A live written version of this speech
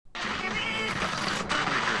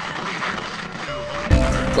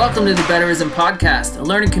Welcome to the Betterism Podcast, a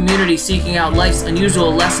learning community seeking out life's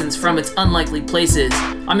unusual lessons from its unlikely places.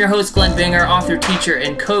 I'm your host, Glenn Binger, author, teacher,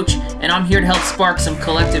 and coach, and I'm here to help spark some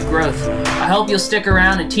collective growth. I hope you'll stick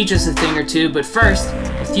around and teach us a thing or two, but first,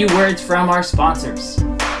 a few words from our sponsors.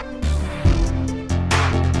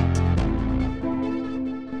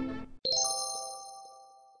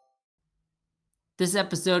 This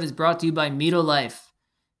episode is brought to you by Meto Life.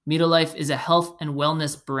 Meto Life is a health and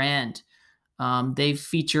wellness brand. They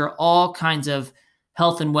feature all kinds of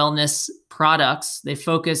health and wellness products. They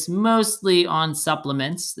focus mostly on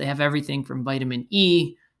supplements. They have everything from vitamin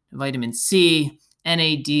E, vitamin C,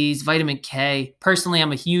 NADs, vitamin K. Personally,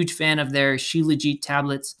 I'm a huge fan of their Shilajit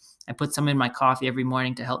tablets. I put some in my coffee every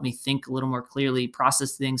morning to help me think a little more clearly,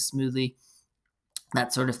 process things smoothly,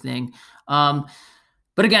 that sort of thing.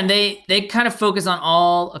 But again, they kind of focus on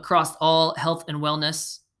across all health and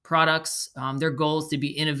wellness products. Their goal is to be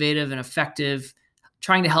innovative and effective,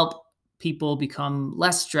 trying to help people become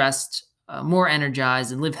less stressed, more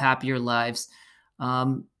energized, and live happier lives.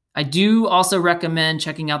 I do also recommend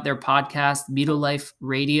checking out their podcast, Meto Life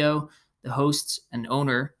Radio. The host and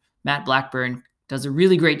owner, Matt Blackburn, does a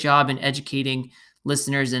really great job in educating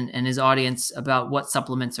listeners and his audience about what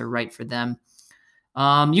supplements are right for them.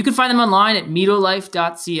 You can find them online at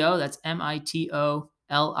metolife.co. That's MITOLIFE.co.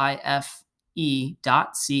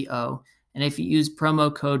 And if you use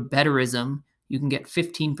promo code BETTERISM, you can get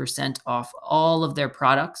 15% off all of their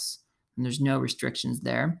products, and there's no restrictions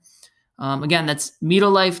there. Again, that's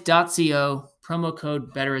metolife.co, promo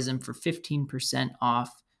code BETTERISM for 15%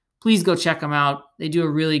 off. Please go check them out. They do a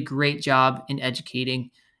really great job in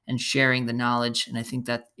educating and sharing the knowledge, and I think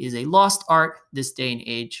that is a lost art this day and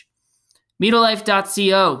age.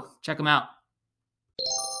 metolife.co. Check them out.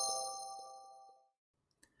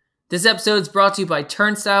 This episode is brought to you by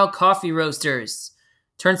Turnstile Coffee Roasters.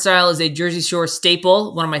 Turnstile is a Jersey Shore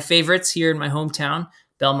staple, one of my favorites here in my hometown,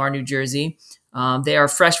 Belmar, New Jersey. They are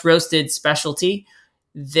fresh roasted specialty.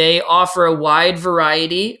 They offer a wide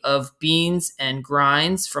variety of beans and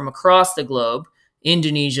grinds from across the globe,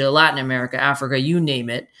 Indonesia, Latin America, Africa, you name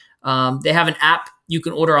it. They have an app you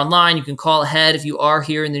can order online. You can call ahead if you are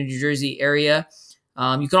here in the New Jersey area.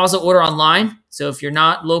 You can also order online. So if you're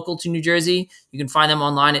not local to New Jersey, you can find them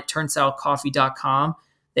online at turnstilecoffee.com.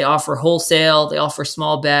 They offer wholesale. They offer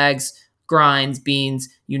small bags, grinds, beans,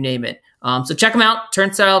 you name it. So check them out,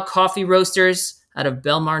 Turnstile Coffee Roasters out of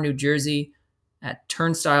Belmar, New Jersey at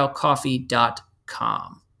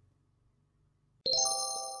turnstilecoffee.com.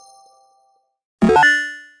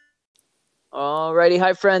 Alrighty,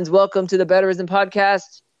 hi friends. Welcome to the Betterism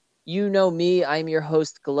Podcast. You know me, I'm your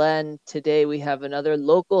host, Glenn. Today we have another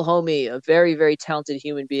local homie, a very, very talented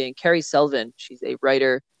human being, Kerri Sullivan. She's a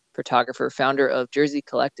writer, photographer, founder of Jersey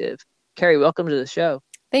Collective. Kerri, welcome to the show.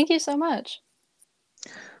 Thank you so much.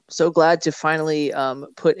 So glad to finally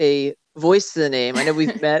put a voice to the name. I know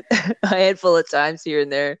we've met a handful of times here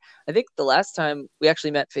and there. I think the last time we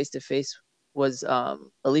actually met face-to-face was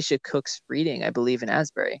Alicia Cook's reading, I believe, in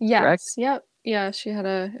Asbury. Yes. Correct? Yep. Yeah, she had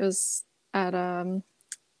it was at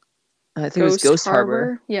I think it was Ghost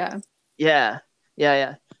Harbor. Yeah. Yeah.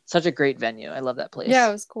 Such a great venue. I love that place. Yeah,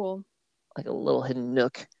 it was cool. Like a little hidden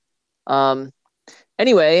nook.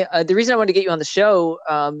 Anyway, the reason I wanted to get you on the show,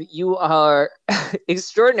 you are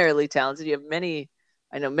extraordinarily talented. You have many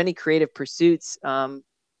creative pursuits,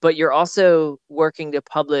 but you're also working to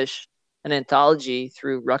publish an anthology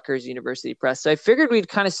through Rutgers University Press. So I figured we'd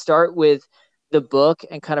kind of start with the book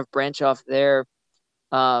and kind of branch off there,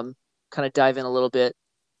 kind of dive in a little bit.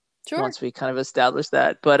 Sure. Once we kind of establish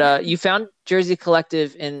that. But you found Jersey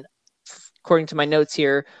Collective in, according to my notes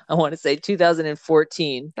here, I want to say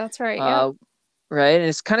 2014. That's right. Yeah. Right. And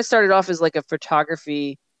it's kind of started off as like a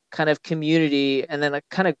photography kind of community, and then it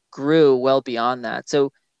kind of grew well beyond that.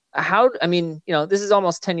 So this is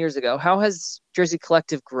almost 10 years ago. How has Jersey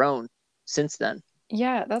Collective grown since then?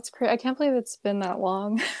 Yeah, that's crazy. I can't believe it's been that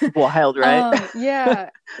long. Wild, right? Yeah.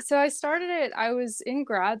 So I started it. I was in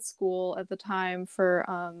grad school at the time for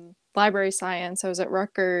library science. I was at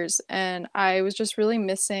Rutgers, and I was just really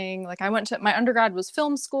missing, like, my undergrad was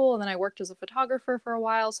film school, and then I worked as a photographer for a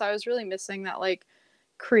while. So I was really missing that like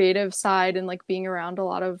creative side and like being around a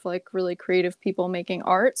lot of like really creative people making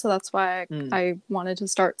art. So that's why I wanted to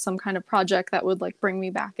start some kind of project that would like bring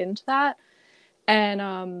me back into that.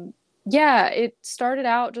 And yeah, it started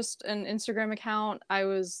out just an Instagram account. I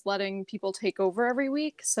was letting people take over every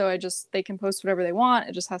week. So they can post whatever they want.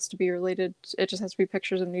 It just has to be related. It just has to be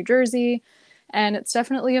pictures of New Jersey. And it's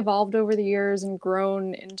definitely evolved over the years and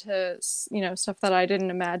grown into, stuff that I didn't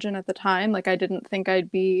imagine at the time. Like I didn't think I'd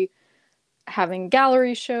be having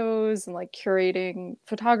gallery shows and like curating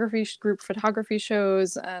group photography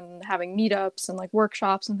shows and having meetups and like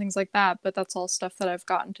workshops and things like that. But that's all stuff that I've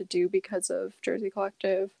gotten to do because of Jersey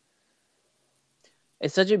Collective.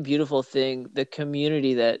 It's such a beautiful thing, the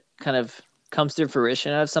community that kind of comes to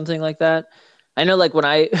fruition out of something like that. I know, like when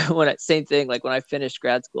I same thing, like when I finished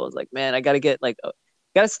grad school, I was like, man, I got to get like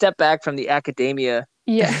got to step back from the academia,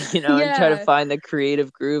 Yeah. and try to Yeah. find the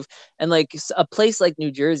creative groove. And like a place like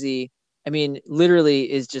New Jersey, I mean,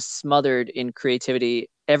 literally is just smothered in creativity.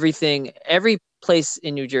 Every place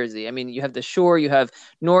in New Jersey. I mean, you have the shore, you have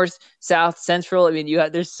north, south, central. I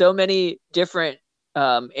mean, there's so many different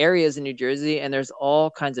areas in New Jersey, and there's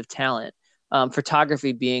all kinds of talent.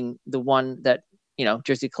 Photography being the one that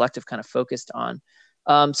Jersey Collective kind of focused on.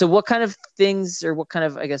 So, what kind of things, or what kind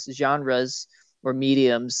of, I guess, genres or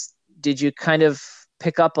mediums did you kind of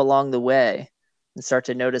pick up along the way and start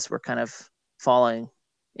to notice were kind of falling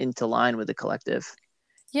into line with the collective?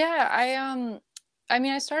 Yeah, I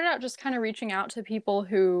mean I started out just kind of reaching out to people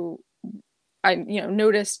who I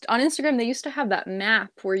noticed on Instagram they used to have that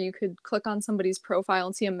map where you could click on somebody's profile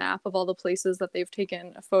and see a map of all the places that they've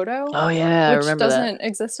taken a photo, Oh yeah, I which remember that. doesn't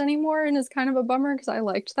exist anymore and is kind of a bummer because I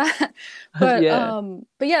liked that. But Yeah,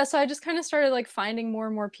 but yeah, so I just kind of started like finding more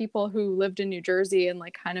and more people who lived in New Jersey and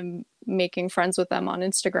like kind of making friends with them on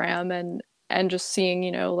Instagram and just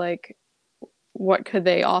seeing, like what could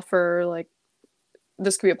they offer, like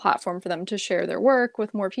this could be a platform for them to share their work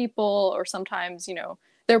with more people, or sometimes,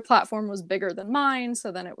 their platform was bigger than mine, so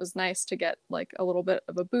then it was nice to get like a little bit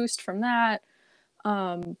of a boost from that.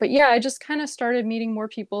 But yeah, I just kind of started meeting more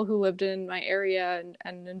people who lived in my area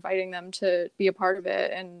and inviting them to be a part of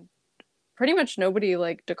it, and pretty much nobody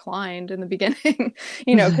like declined in the beginning,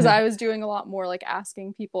 because I was doing a lot more like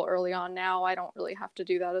asking people early on. Now I don't really have to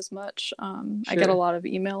do that as much. I get a sure. lot of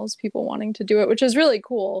emails, people wanting to do it, which is really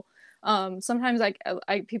cool. Sometimes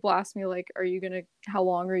people ask me like, how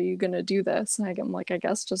long are you gonna do this? And I'm like, I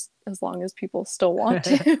guess just as long as people still want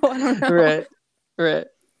to. I don't know. Right, right.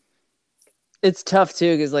 It's tough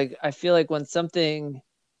too, because like I feel like when something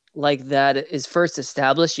like that is first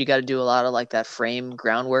established, you got to do a lot of like that frame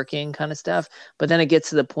groundworking kind of stuff. But then it gets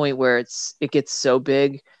to the point where it gets so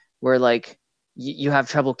big where like you have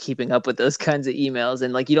trouble keeping up with those kinds of emails,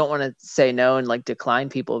 and like you don't want to say no and like decline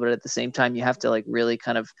people, but at the same time you have to like really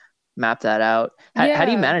kind of map that out. How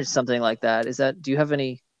do you Yeah. manage something like that? Do you have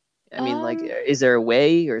any? I mean, like, Um, is there a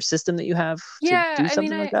way or a system that you have to yeah, do I mean,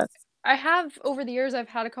 something like that? I have over the years I've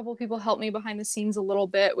had a couple people help me behind the scenes a little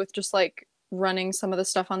bit with just like running some of the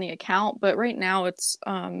stuff on the account, but right now it's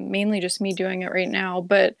mainly just me doing it right now,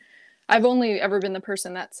 but I've only ever been the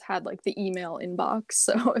person that's had like the email inbox.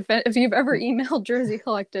 So if you've ever emailed Jersey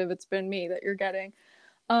Collective, it's been me that you're getting.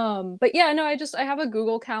 But yeah, no, I have a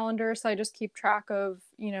Google Calendar, so I just keep track of,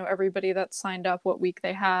 everybody that's signed up, what week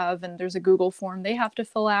they have, and there's a Google form they have to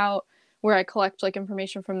fill out where I collect like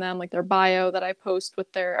information from them, like their bio that I post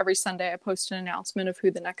with their every Sunday I post an announcement of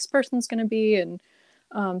who the next person's going to be, and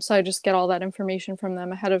so I just get all that information from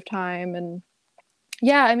them ahead of time. And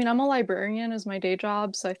yeah, I mean, I'm a librarian as my day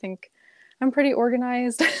job, so I think I'm pretty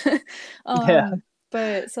organized. Yeah. um,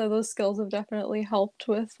 but so those skills have definitely helped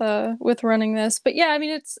with running this. But yeah, I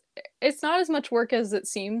mean, it's not as much work as it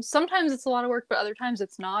seems. Sometimes it's a lot of work, but other times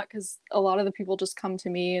it's not, because a lot of the people just come to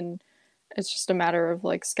me, and it's just a matter of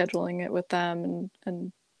like scheduling it with them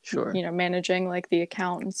and Sure. managing like the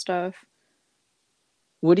account and stuff.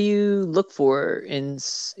 What do you look for in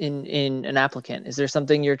an applicant? Is there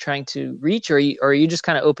something you're trying to reach, or are you just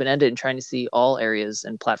kind of open ended and trying to see all areas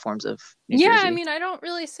and platforms of New Yeah, I Jersey? mean, I don't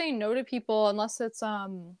really say no to people unless it's I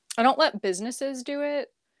don't let businesses do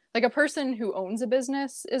it. Like a person who owns a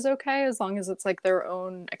business is okay as long as it's like their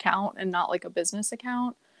own account and not like a business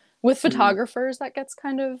account. With Mm, photographers,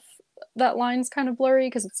 that line's kind of blurry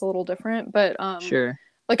because it's a little different, but sure.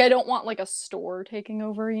 like I don't want like a store taking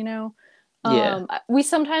over. Yeah. I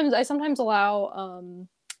sometimes allow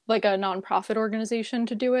like a nonprofit organization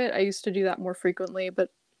to do it. I used to do that more frequently,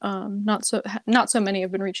 but not so many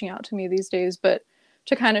have been reaching out to me these days. But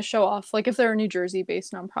to kind of show off, like if they're a New Jersey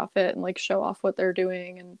based nonprofit, and like show off what they're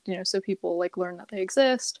doing, and so people like learn that they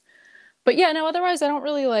exist. But yeah, no, otherwise I don't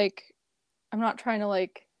really like. I'm not trying to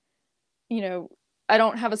like you know, I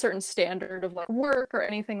don't have a certain standard of like work or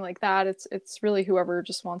anything like that. It's really whoever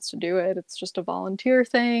just wants to do it. It's just a volunteer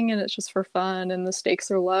thing, and it's just for fun, and the stakes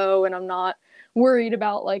are low, and I'm not worried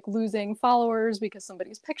about like losing followers because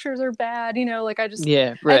somebody's pictures are bad. Like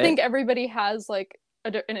Yeah, I right. think everybody has like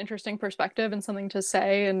an interesting perspective and something to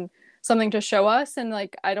say and something to show us, and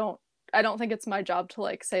like I don't think it's my job to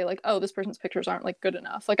like say like, oh, this person's pictures aren't like good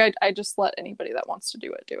enough. Like I just let anybody that wants to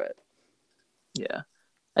do it do it. Yeah.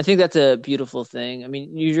 I think that's a beautiful thing. I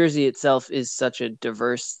mean, New Jersey itself is such a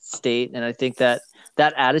diverse state, and I think that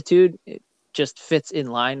that attitude it just fits in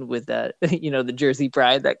line with that, the Jersey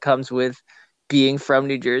pride that comes with being from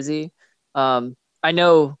New Jersey. I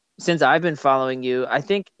know since I've been following you, I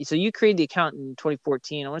think so. You created the account in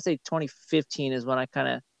 2014. I want to say 2015 is when I kind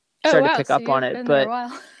of Oh started to wow, pick so up on you've it, been there a but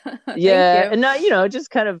while. Thank yeah, you. and not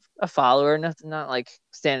just kind of a follower, not like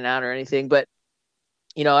standing out or anything, but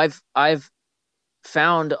I've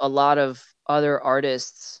found a lot of other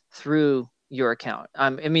artists through your account.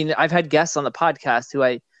 I mean, I've had guests on the podcast who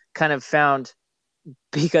I kind of found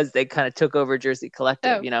because they kind of took over Jersey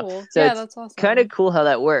Collective, Oh, cool. So Yeah, it's that's kind of awesome. cool how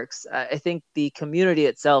that works. I think the community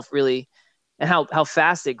itself really, and how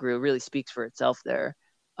fast it grew, really speaks for itself there.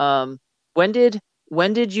 Um, when did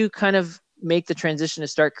when did you kind of make the transition to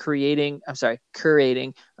start curating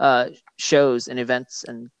shows and events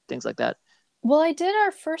and things like that? Well, I did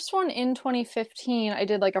our first one in 2015. I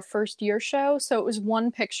did like a first year show. So it was one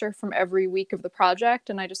picture from every week of the project.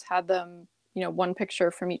 And I just had them, one picture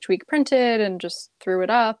from each week printed and just threw it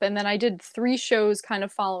up. And then I did 3 shows kind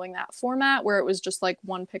of following that format where it was just like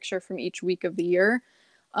one picture from each week of the year.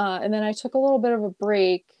 And then I took a little bit of a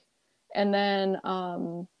break. And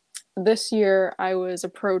then this year I was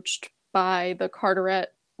approached by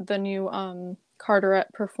the new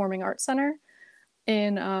Carteret Performing Arts Center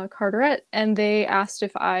in Carteret, and they asked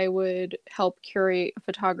if I would help curate a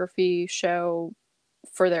photography show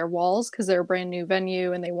for their walls because they're a brand new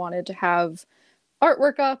venue and they wanted to have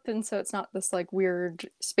artwork up, and so it's not this like weird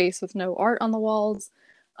space with no art on the walls.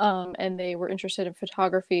 And they were interested in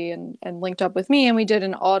photography and linked up with me, and we did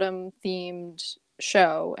an autumn themed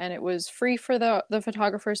show, and it was free for the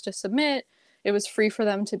photographers to submit. It was free for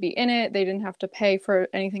them to be in it. They didn't have to pay for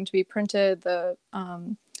anything to be printed. The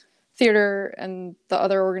theater and the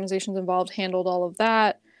other organizations involved handled all of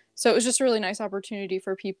that. So it was just a really nice opportunity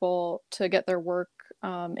for people to get their work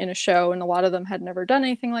in a show. And a lot of them had never done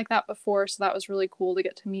anything like that before. So that was really cool to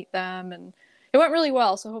get to meet them. And it went really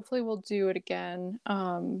well. So hopefully we'll do it again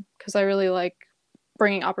because I really like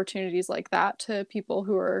bringing opportunities like that to people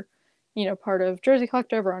who are part of Jersey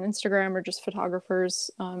Collective or on Instagram or just photographers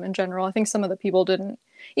in general. I think some of the people didn't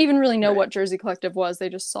even really know Right. what Jersey Collective was. They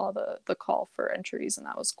just saw the call for entries, and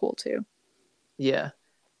that was cool too. Yeah.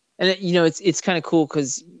 And it's kind of cool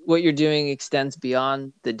because what you're doing extends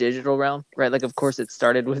beyond the digital realm, right? Like, of course, it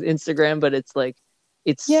started with Instagram, but it's like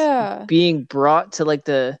it's Yeah. being brought to like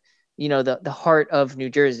the heart of New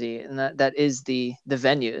Jersey, and that is the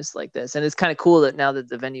venues like this. And it's kind of cool that now that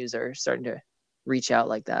the venues are starting to reach out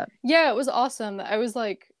like that. Yeah, it was awesome. I was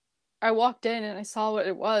like, I walked in and I saw what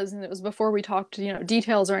it was, and it was before we talked,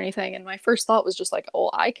 details or anything. And my first thought was just like, oh,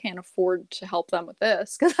 I can't afford to help them with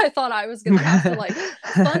this because I thought I was gonna have to like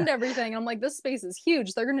fund everything. And I'm like, this space is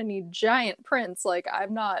huge. They're gonna need giant prints. Like,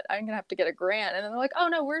 I'm not. I'm gonna have to get a grant. And then they're like, oh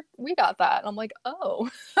no, we got that. And I'm like, oh,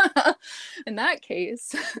 in that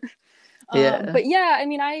case. Yeah. But yeah, I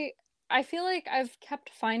mean, I feel like I've kept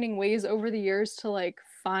finding ways over the years to like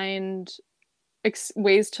find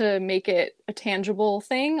ways to make it a tangible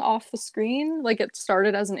thing off the screen. Like it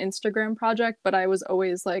started as an Instagram project, but I was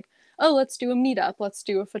always like, oh, let's do a meetup, let's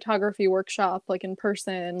do a photography workshop like in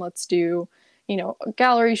person, let's do, a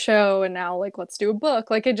gallery show, and now like let's do a book.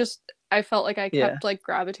 Like I felt like I Yeah. kept like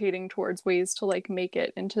gravitating towards ways to like make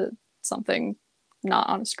it into something not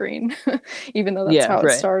on a screen, even though that's Yeah. how it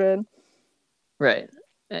Right. started. Right.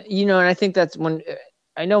 And I think that's when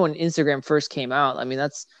I know when Instagram first came out, I mean,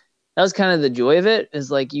 that was kind of the joy of it is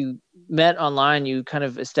like you met online, you kind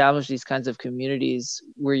of established these kinds of communities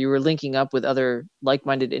where you were linking up with other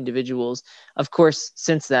like-minded individuals. Of course,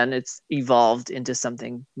 since then it's evolved into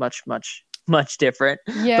something much, much, much different.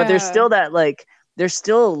 But Yeah. there's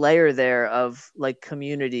still a layer there of like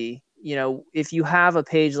community. If you have a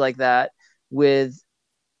page like that with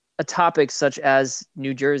a topic such as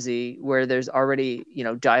New Jersey, where there's already,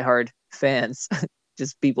 diehard fans,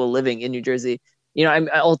 just people living in New Jersey,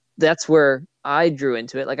 that's where I drew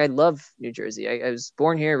into it. Like, I love New Jersey. I was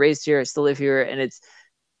born here, raised here, I still live here, and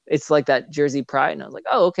it's like that Jersey pride. And I was like,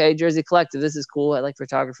 oh, okay, Jersey Collective, this is cool. I like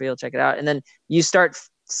photography. I'll check it out. And then you start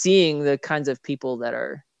seeing the kinds of people that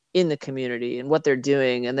are in the community and what they're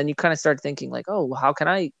doing, and then you kind of start thinking like, oh, well, how can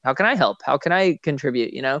I help? How can I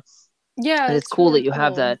contribute? Yeah, And it's it's cool really that you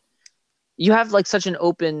have cool. that. You have like such an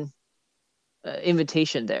open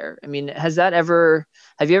invitation there. I mean, have you ever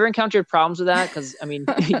encountered problems with that? Because I mean,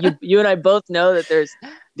 you and I both know that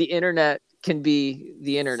the internet can be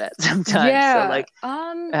the internet sometimes. So Yeah. like,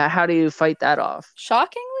 how do you fight that off?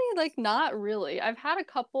 Shockingly, like not really. I've had a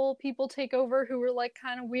couple people take over who were like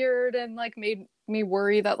kind of weird and like made me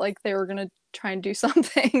worry that like they were gonna try and do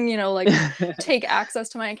something, like take access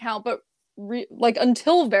to my account. But like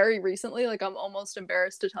until very recently, like I'm almost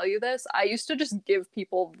embarrassed to tell you this, I used to just give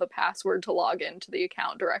people the password to log into the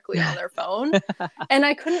account directly on their phone, and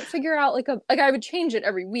I couldn't figure out like I would change it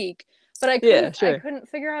every week, but I Yeah, couldn't I sure. couldn't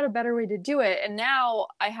figure out a better way to do it. And now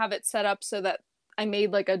I have it set up so that I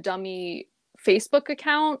made like a dummy Facebook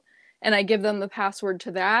account, and I give them the password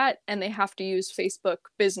to that, and they have to use Facebook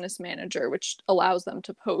Business Manager, which allows them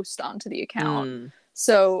to post onto the account. Mm,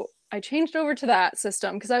 So I changed over to that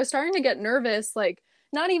system because I was starting to get nervous, like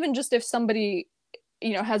not even just if somebody,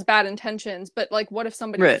 has bad intentions, but like what if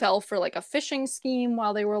somebody right. fell for like a phishing scheme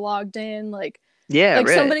while they were logged in, Yeah, like right.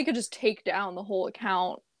 somebody could just take down the whole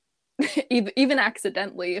account even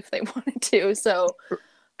accidentally if they wanted to. So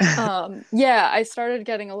yeah, I started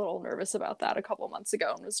getting a little nervous about that a couple months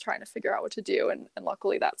ago and was trying to figure out what to do, and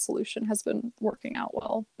luckily that solution has been working out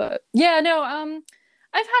well. But yeah, no,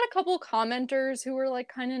 I've had a couple commenters who were like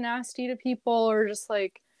kind of nasty to people, or just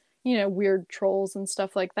like, weird trolls and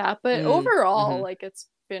stuff like that. But overall, Mm-hmm. like it's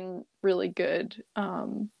been really good.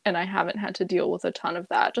 And I haven't had to deal with a ton of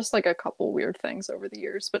that. Just like a couple weird things over the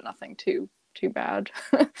years, but nothing too bad.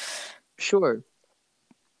 Sure.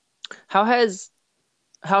 How has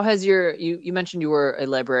you mentioned you were a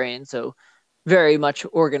librarian, so very much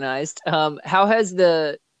organized. How has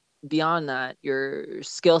the beyond that your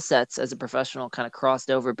skill sets as a professional kind of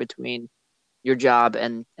crossed over between your job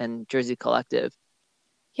and Jersey Collective?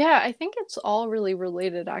 Yeah, I think it's all really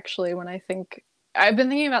related actually. When I think I've been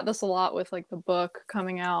thinking about this a lot with like the book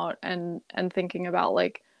coming out, and thinking about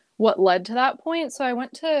like what led to that point. So I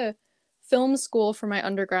went to film school for my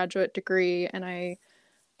undergraduate degree, and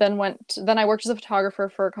then I worked as a photographer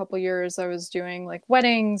for a couple years. I was doing like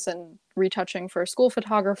weddings and retouching for a school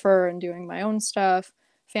photographer and doing my own stuff,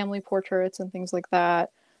 family portraits and things like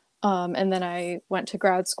that. And then I went to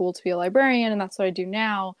grad school to be a librarian, and that's what I do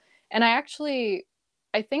now. And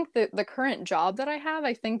I think that the current job that I have,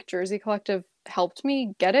 I think Jersey Collective helped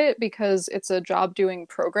me get it because it's a job doing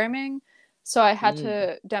programming. So I had Mm,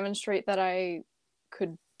 to demonstrate that I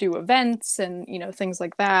could do events and, things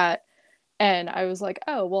like that. And I was like,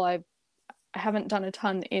 oh, well, I haven't done a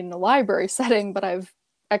ton in the library setting, but I've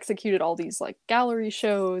executed all these like gallery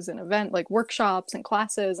shows and event like workshops and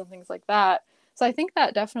classes and things like that. So I think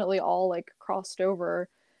that definitely all like crossed over.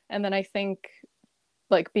 And then I think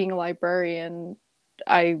like being a librarian,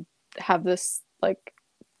 I have this like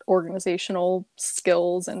organizational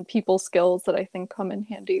skills and people skills that I think come in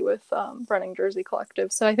handy with running Jersey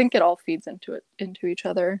Collective. So I think it all feeds into each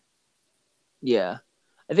other. yeah.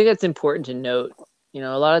 I think that's important to note. A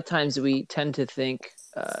lot of times we tend to think,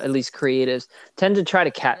 at least creatives, tend to try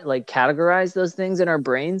to categorize those things in our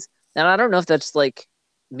brains. And I don't know if that's like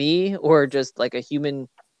me or just like a human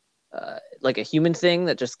thing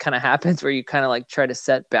that just kind of happens where you kind of like try to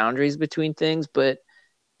set boundaries between things. But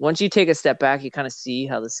once you take a step back, you kind of see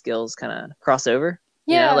how the skills kind of cross over.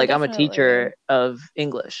 Yeah, Like I'm a definitely. teacher of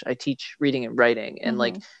English. I teach reading and writing, and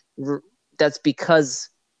like Mm-hmm. that's because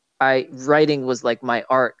I writing was like my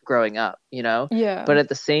art growing up. But Yeah. at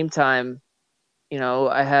the same time,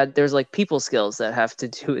 there's like people skills that have to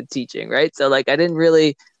do with teaching, right? So like I didn't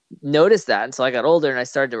really notice that until I got older and I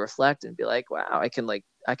started to reflect and be like, wow, I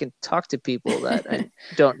can talk to people that I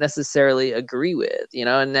don't necessarily agree with,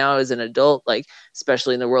 and now as an adult, like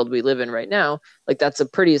especially in the world we live in right now, like that's a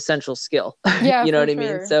pretty essential skill. Yeah, You know for what I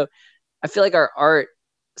mean? sure. So I feel like our art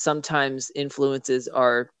sometimes influences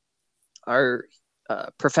our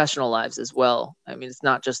professional lives as well. I mean, it's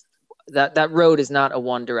not just that road is not a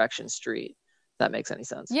one direction street. If that makes any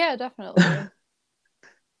sense. Yeah, definitely.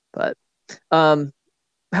 But um,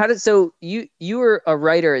 how did so you were a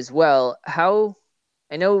writer as well? How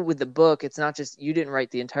I know with the book, it's not just you didn't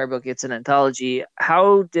write the entire book; it's an anthology.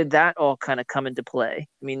 How did that all kind of come into play?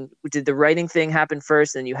 I mean, did the writing thing happen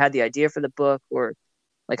first, and you had the idea for the book, or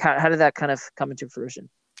like how did that kind of come into fruition?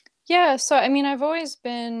 Yeah, so I mean, I've always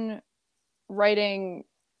been writing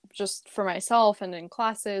just for myself and in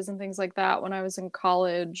classes and things like that. When I was in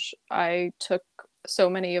college, I took so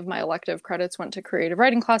many of my elective credits went to creative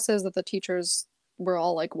writing classes that the teachers were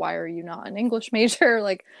all like, why are you not an English major?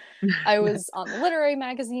 Like, I was on the literary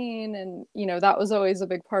magazine, and that was always a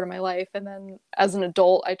big part of my life. And then as an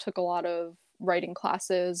adult, I took a lot of writing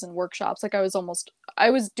classes and workshops. Like I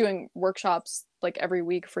was doing workshops like every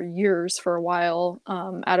week for years for a while,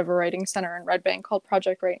 out of a writing center in Red Bank called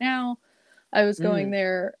Project Right Now. I was going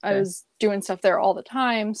there. I Okay. was doing stuff there all the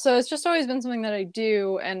time. So it's just always been something that I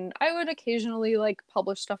do. And I would occasionally like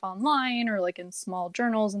publish stuff online or like in small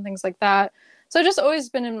journals and things like that. So it's just always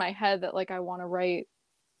been in my head that like I want to write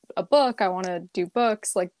a book. I want to do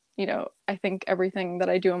books. Like, I think everything that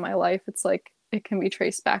I do in my life, it's like it can be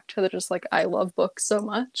traced back to the just like I love books so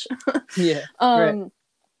much. Yeah. Right. um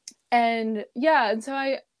and yeah, and so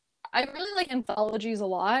I really like anthologies a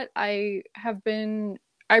lot. I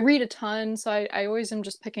read a ton, so I always am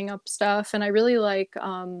just picking up stuff, and I really like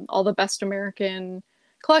all the best American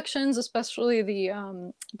collections, especially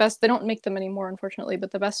the best. They don't make them anymore, unfortunately,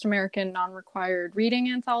 but the best American non-required reading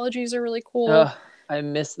anthologies are really cool. Oh, I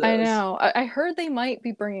miss I those. know. I heard they might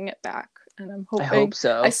be bringing it back, and I'm I hope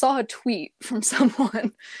hoping. I so. saw a tweet from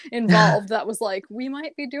someone involved that was like, "We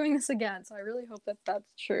might be doing this again." So I really hope that that's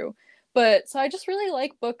true. But so I just really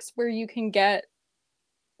like books where you can get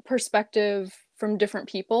perspective from different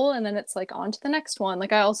people, and then it's like on to the next one.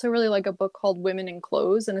 Like I also really like a book called Women in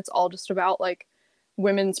Clothes, and it's all just about like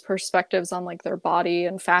women's perspectives on like their body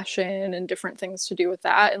and fashion and different things to do with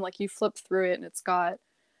that. And like you flip through it, and it's got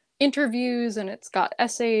interviews and it's got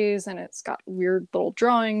essays and it's got weird little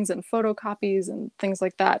drawings and photocopies and things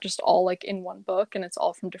like that, just all like in one book, and it's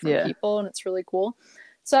all from different Yeah. people, and it's really cool.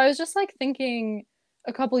 So I was just like thinking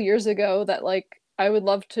a couple years ago that like I would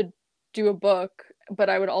love to do a book, but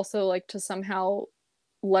I would also like to somehow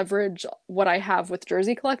leverage what I have with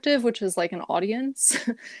Jersey Collective, which is like an audience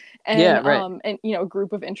Yeah. Right. and a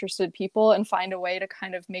group of interested people, and find a way to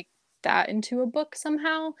kind of make that into a book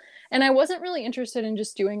somehow. And I wasn't really interested in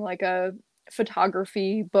just doing like a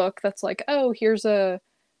photography book that's like, oh, here's a,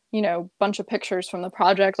 bunch of pictures from the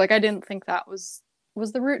project. Like I didn't think that was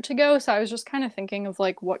the route to go. So I was just kind of thinking of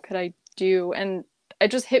like what could I do? And it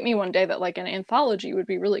just hit me one day that like an anthology would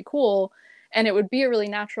be really cool, and it would be a really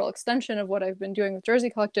natural extension of what I've been doing with Jersey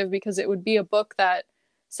Collective, because it would be a book that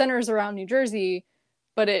centers around New Jersey,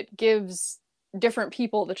 but it gives different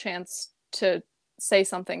people the chance to say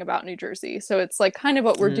something about New Jersey. So it's like kind of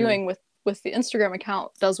what we're Mm. doing with the Instagram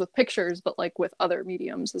account does with pictures, but like with other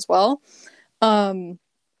mediums as well. Um,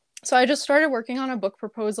 so I just started working on a book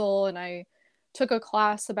proposal, and I took a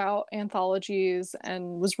class about anthologies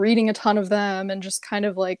and was reading a ton of them and just kind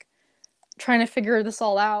of like trying to figure this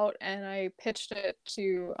all out. And I pitched it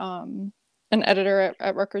to an editor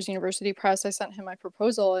at Rutgers University Press. I sent him my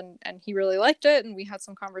proposal, and he really liked it. And we had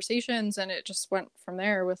some conversations, and it just went from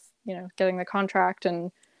there with, getting the contract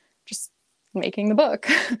and just making the book.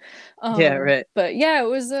 Yeah. Right. But yeah,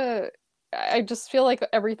 I just feel like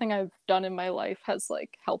everything I've done in my life has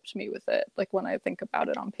like helped me with it. Like when I think about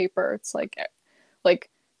it on paper, it's like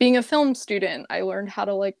being a film student, I learned how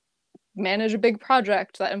to like manage a big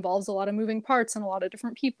project that involves a lot of moving parts and a lot of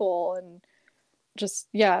different people, and just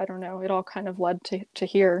yeah, I don't know, it all kind of led to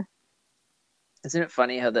here. Isn't it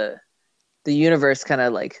funny how the universe kind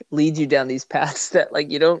of like leads you down these paths that like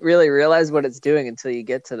you don't really realize what it's doing until you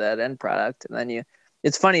get to that end product, and then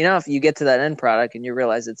it's funny enough, you get to that end product and you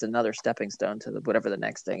realize it's another stepping stone to whatever the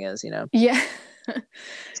next thing is. Yeah.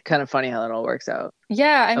 It's kind of funny how that all works out.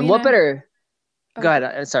 Yeah, I And mean, what better? Go oh,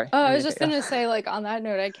 ahead. Sorry, I I didn't was mean to just cut you gonna off. say, like, on that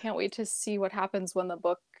note, I can't wait to see what happens when the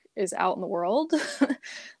book is out in the world.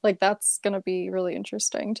 Like that's gonna be really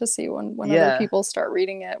interesting to see when other Yeah, people start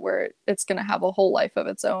reading it, where it's gonna have a whole life of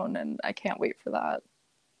its own, and I can't wait for that.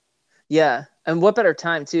 yeah. And what better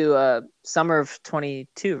time to summer of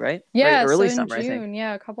 22, right? Right, Yeah, so early in summer, I think. June,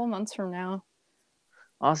 yeah, a couple months from now.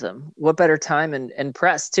 Awesome. What better time and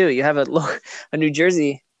press too? You have a New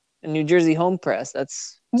Jersey home press.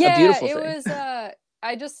 That's a Yeah, beautiful it thing. was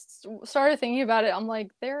I just started thinking about it. I'm like,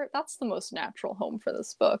 that's the most natural home for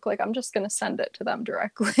this book. Like I'm just gonna send it to them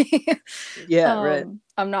directly. Yeah, right.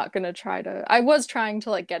 I'm not gonna I was trying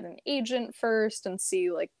to like get an agent first and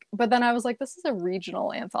see like, but then I was like, this is a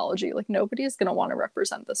regional anthology. Like nobody's gonna want to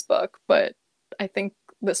represent this book, but I think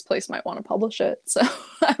this place might want to publish it. So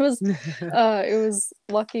it was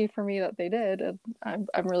lucky for me that they did. And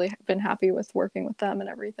I'm really been happy with working with them and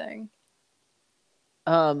everything.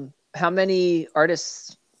 How many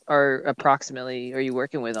artists are you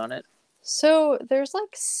working with on it? So there's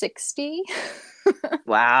like 60.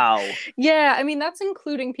 Wow. Yeah, I mean that's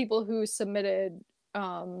including people who submitted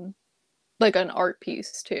like an art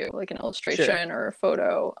piece too, like an Sure. illustration or a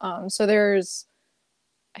photo. So there's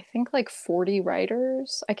I think like 40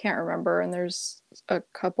 writers. I can't remember, and there's a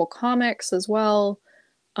couple comics as well.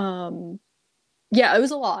 Um yeah, it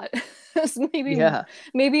was a lot. It's Yeah.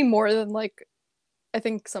 maybe more than like I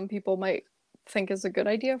think some people might think is a good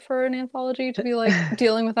idea for an anthology to be like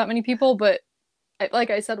dealing with that many people, but like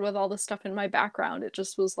I said, with all the stuff in my background, it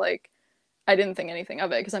just was like I didn't think anything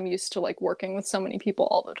of it because I'm used to like working with so many people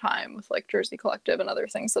all the time with like Jersey Collective and other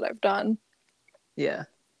things that I've done. Yeah.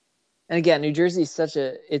 And again, New Jersey is such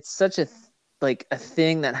a like a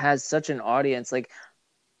thing that has such an audience. Like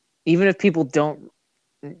even if people don't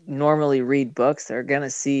normally read books, they're gonna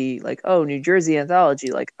see like, oh, New Jersey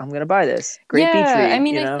anthology, like I'm gonna buy this. Great beach Yeah, I read,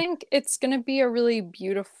 mean, you I know? think it's gonna be a really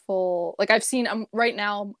beautiful, like I've seen, I'm right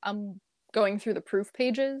now I'm going through the proof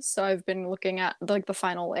pages, so I've been looking at like the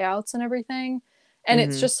final layouts and everything, and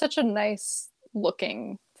it's Hmm. just such a nice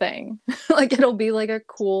looking thing. Like it'll be like a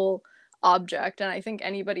cool object, and I think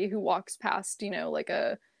anybody who walks past, like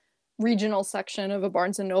a regional section of a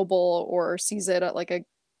Barnes and Noble or sees it at like a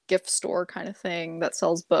gift store kind of thing that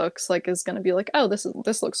sells books, like is going to be like, oh, this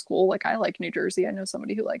looks cool, like I like New Jersey, I know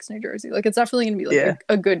somebody who likes New Jersey, like it's definitely going to be like Yeah.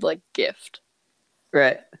 a good like gift.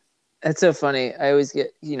 Right. That's so funny. I always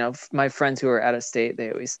get, my friends who are out of state,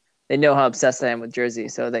 they know how obsessed I am with Jersey.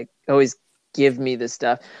 So they always give me this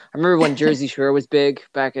stuff. I remember when Jersey Shore was big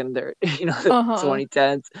back in the, the Uh-huh.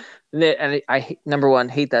 2010s. Number one,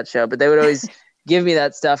 hate that show, but they would always give me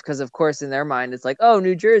that stuff because, of course, in their mind, it's like, oh,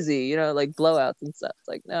 New Jersey, like blowouts and stuff. It's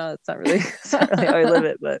like, no, it's not really, it's not really how I live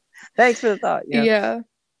it. But thanks for the thought. Yeah.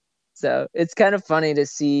 So it's kind of funny to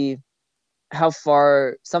see how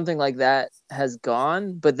far something like that has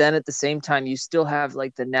gone, but then at the same time you still have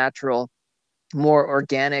like the natural, more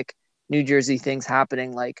organic New Jersey things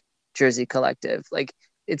happening, like Jersey Collective. Like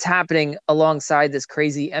it's happening alongside this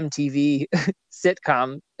crazy MTV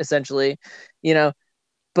sitcom essentially, you know,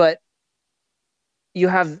 but you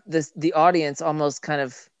have the audience almost kind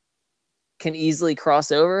of can easily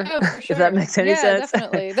cross over, Oh, for if that sure. makes any Yeah, sense.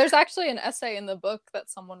 definitely. There's actually an essay in the book that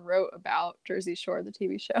someone wrote about Jersey Shore, the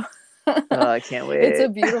TV show. Oh, I can't It's wait.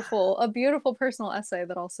 a beautiful personal essay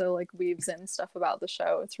that also like weaves in stuff about the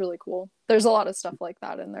show. It's really cool. There's a lot of stuff like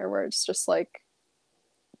that in there where it's just like,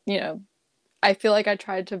 you know, I feel like I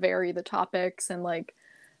tried to vary the topics and like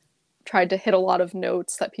tried to hit a lot of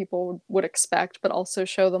notes that people would expect, but also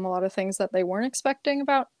show them a lot of things that they weren't expecting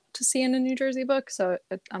about to see in a New Jersey book. So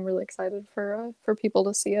I'm really excited for people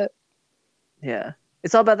to see it. Yeah.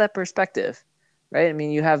 It's all about that perspective, right? I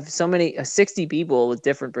mean, you have so many 60 people with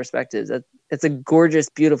different perspectives. It's a gorgeous,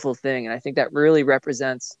 beautiful thing. And I think that really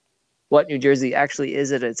represents what New Jersey actually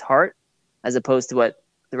is at its heart, as opposed to what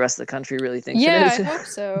the rest of the country really thinks it Yeah, is. I hope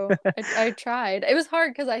so. I tried. It was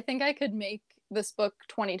hard because I think I could make this book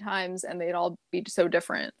 20 times and they'd all be so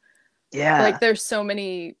different. Like Yeah. there's so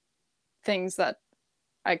many things that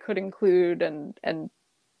I could include and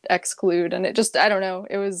exclude, and it just, I don't know,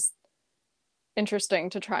 it was interesting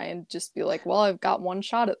to try and just be like, well, I've got one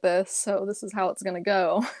shot at this, so this is how it's going to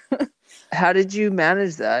go. How did you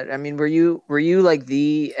manage that? I mean, were you like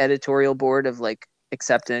the editorial board of like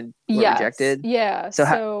accepted or Yes. rejected? Yeah. So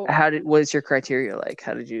So what is your criteria like?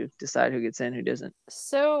 How did you decide who gets in, who doesn't?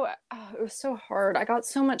 it was so hard. I got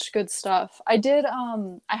so much good stuff. I had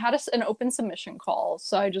an open submission call,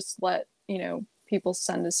 so I just let, people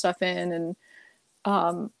send his stuff in,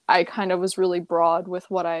 and I kind of was really broad with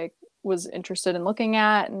what I was interested in looking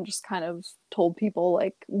at, and just kind of told people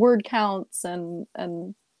like word counts and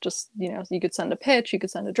just, you could send a pitch, you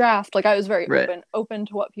could send a draft. Like I was very Right. open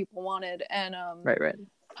to what people wanted, and Right, right.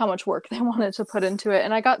 how much work they wanted to put into it.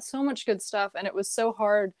 And I got so much good stuff, and it was so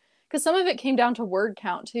hard because some of it came down to word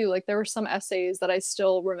count too. Like there were some essays that I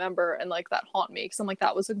still remember and like that haunt me because I'm like,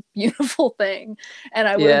 that was a beautiful thing, and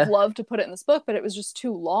I would have Yeah. loved to put it in this book, but it was just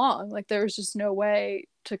too long. Like there was just no way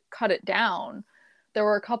to cut it down. There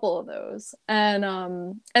were a couple of those, and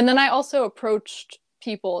then I also approached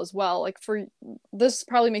people as well. Like for this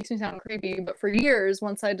probably makes me sound creepy, but for years,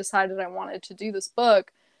 once I decided I wanted to do this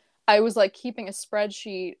book, I was like keeping a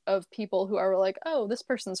spreadsheet of people who are like, oh, this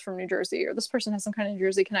person's from New Jersey, or this person has some kind of New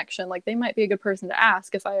Jersey connection. Like they might be a good person to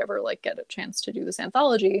ask if I ever like get a chance to do this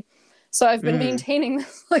anthology. So I've been Mm. maintaining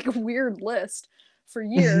this like weird list for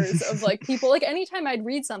years of like people. Like anytime I'd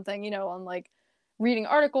read something, on like reading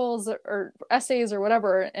articles or essays or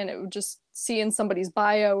whatever, and it would just see in somebody's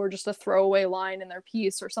bio or just a throwaway line in their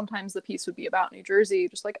piece, or sometimes the piece would be about New Jersey,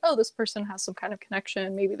 just like, oh, this person has some kind of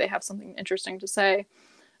connection, maybe they have something interesting to say.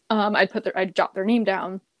 I'd jot their name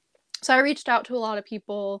down. So I reached out to a lot of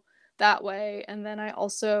people that way. And then I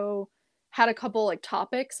also had a couple like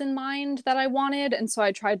topics in mind that I wanted. And so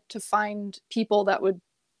I tried to find people that would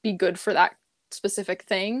be good for that specific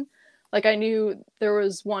thing. Like I knew there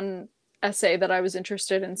was one essay that I was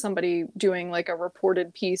interested in somebody doing like a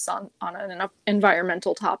reported piece on an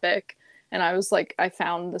environmental topic. And I was like, I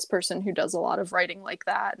found this person who does a lot of writing like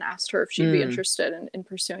that and asked her if she'd be Mm. interested in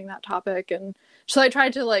pursuing that topic. And so I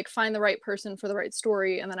tried to like find the right person for the right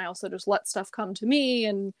story. And then I also just let stuff come to me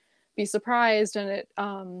and be surprised.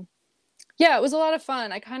 And Yeah, it was a lot of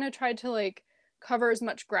fun. I kind of tried to like cover as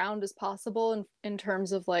much ground as possible in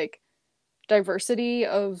terms of like diversity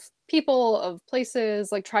of people, of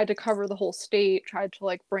places, like tried to cover the whole state, tried to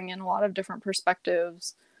like bring in a lot of different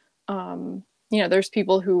perspectives. There's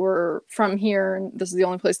people who were from here and this is the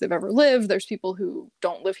only place they've ever lived. There's people who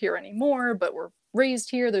don't live here anymore, but were raised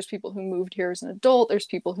here. There's people who moved here as an adult. There's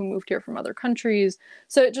people who moved here from other countries.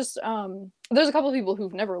 So it just, there's a couple of people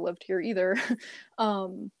who've never lived here either.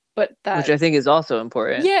 But Which that, I think is also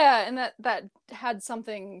important. yeah, and that had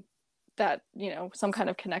something that, some kind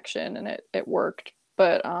of connection and it worked.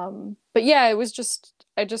 But yeah, it was just,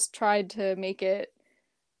 I just tried to make it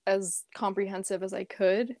as comprehensive as I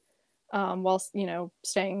could, whilst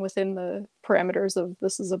staying within the parameters of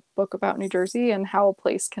this is a book about New Jersey and how a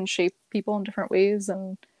place can shape people in different ways.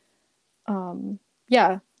 And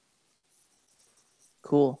yeah.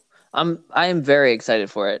 Cool. I am very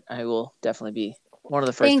excited for it. I will definitely be one of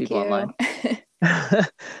the first Thank people you.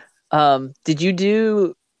 online. Did you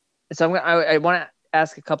do? So I want to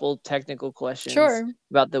ask a couple technical questions Sure.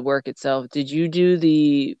 about the work itself. Did you do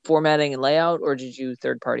the formatting and layout, or did you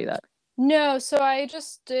third party that? No, so I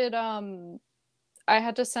just did I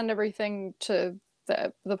had to send everything to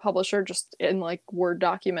the publisher just in like Word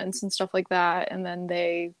documents and stuff like that, and then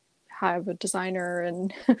they have a designer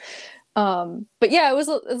and but yeah, it was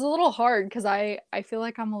a little hard because I feel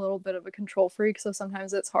like I'm a little bit of a control freak, so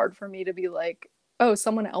sometimes it's hard for me to be like, oh,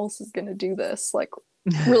 someone else is gonna do this like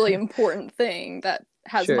really important thing that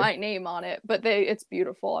has Sure. my name on it, but it's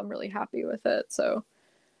beautiful. I'm really happy with it. So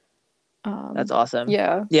That's awesome.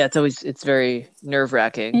 yeah. Yeah, it's very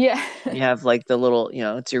nerve-wracking. Yeah. You have like the little,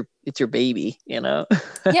 it's your baby, you know?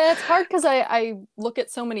 Yeah, it's hard because I look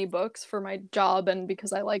at so many books for my job and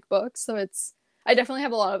because I like books. So I definitely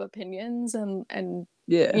have a lot of opinions and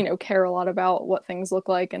Yeah, care a lot about what things look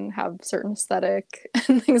like and have certain aesthetic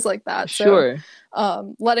and things like that. So sure.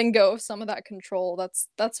 letting go of some of that control,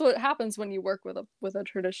 that's what happens when you work with a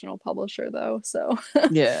traditional publisher though. So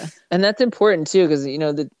Yeah. And that's important too, because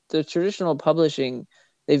the traditional publishing,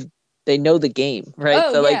 they've they know the game, right?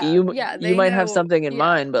 oh So like yeah, you yeah, you they might have know, something in yeah.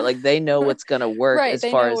 mind, but like they know what's gonna work Right, as they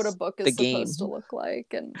far know what a as book the is supposed to game. look like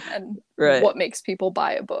and Right. what makes people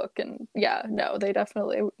buy a book. And yeah, no, they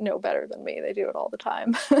definitely know better than me. They do it all the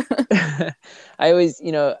time. I always,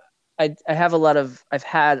 I have a lot of I've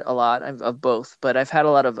had a lot of both, but I've had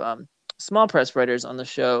a lot of small press writers on the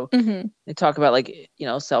show. Hmm. They talk about like,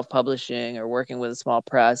 self-publishing or working with a small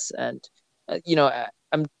press, and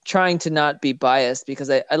I'm trying to not be biased because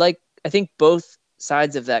I think both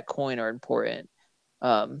sides of that coin are important.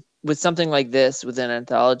 With something like this, with an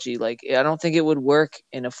anthology, like I don't think it would work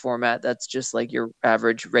in a format that's just like your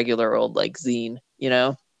average regular old like zine,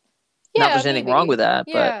 not Yeah, there's anything wrong with maybe. that,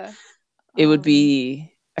 but Yeah. it would Um,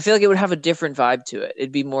 be I feel like it would have a different vibe to it.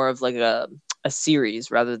 It'd be more of like a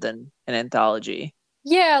series rather than an anthology.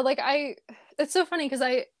 yeah, like it's so funny because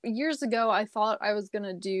I years ago I thought I was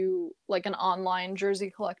gonna do like an online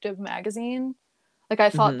Jersey Collective magazine. Like I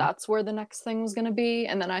thought Hmm. that's where the next thing was gonna be,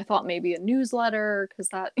 and then I thought maybe a newsletter because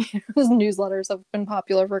that newsletters have been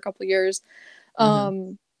popular for a couple of years. Hmm.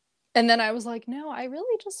 Um, and then I was like, no, I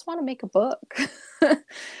really just want to make a book.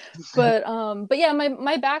 But yeah,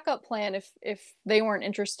 my backup plan if they weren't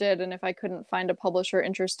interested and if I couldn't find a publisher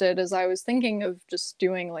interested is I was thinking of just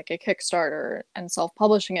doing like a Kickstarter and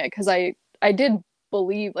self-publishing it because I did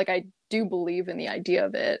believe, like I do believe in the idea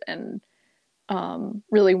of it, and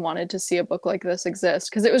really wanted to see a book like this exist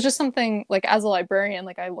because it was just something like as a librarian,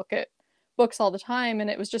 like I look at books all the time and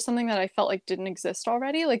it was just something that I felt like didn't exist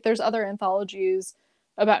already. Like there's other anthologies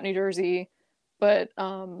about New Jersey, but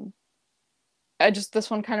I just this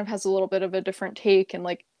one kind of has a little bit of a different take and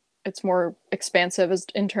like it's more expansive as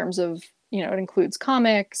in terms of it includes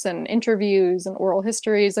comics and interviews and oral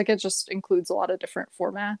histories. Like it just includes a lot of different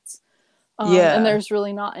formats. And Yeah. there's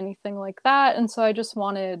really not anything like that. And so I just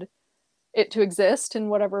wanted it to exist in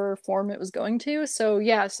whatever form it was going to. So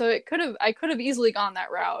yeah, so I could have easily gone that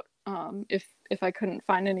route if I couldn't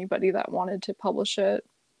find anybody that wanted to publish it.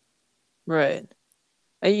 Right.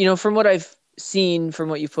 And, from what I've seen, from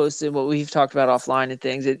what you've posted, what we've talked about offline and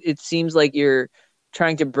things, it seems like you're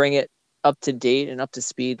trying to bring it up to date and up to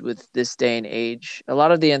speed with this day and age. A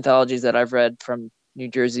lot of the anthologies that I've read from New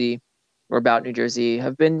Jersey or about New Jersey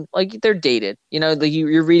have been like they're dated. Like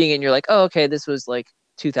you're reading it and you're like, oh, okay, this was like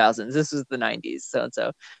 2000s, this was the 90s, so and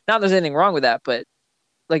so. Not there's anything wrong with that, but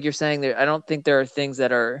like you're saying, there, I don't think there are things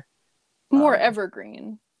that are, More um,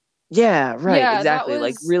 evergreen. yeah, right, Yeah, exactly,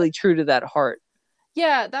 like really true to that heart.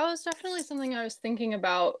 that was definitely something I was thinking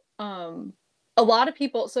about. A lot of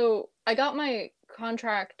people, so I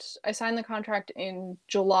signed the contract in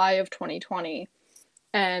July of 2020.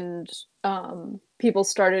 and people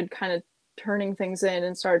started kind of turning things in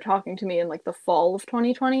and started talking to me in like the fall of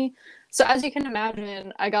 2020. So as you can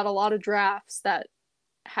imagine, I got a lot of drafts that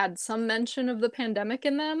had some mention of the pandemic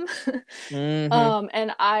in them. Mm-hmm.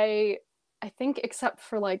 And I think except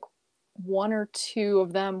for like one or two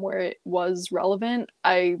of them where it was relevant,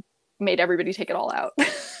 I made everybody take it all out.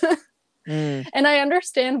 Mm. And I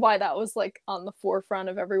understand why that was like on the forefront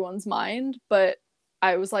of everyone's mind, but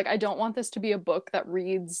I was like, I don't want this to be a book that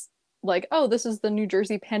reads like, oh, this is the New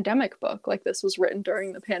Jersey pandemic book. Like this was written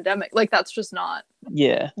during the pandemic. Like that's just not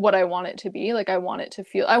Yeah. what I want it to be. Like I want it to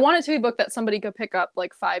feel, I want it to be a book that somebody could pick up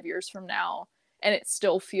like 5 years from now and it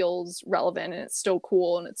still feels relevant and it's still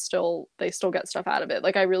cool and it's still, they still get stuff out of it.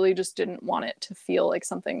 Like I really just didn't want it to feel like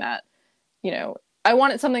something that, you know, I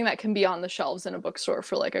wanted something that can be on the shelves in a bookstore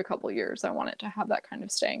for like a couple years. I want it to have that kind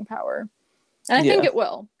of staying power. And I think Yeah. it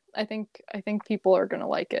will. I think people are going to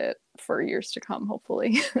like it for years to come,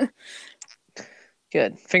 hopefully.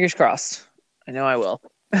 Good. Fingers crossed. I know I will.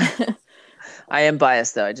 I am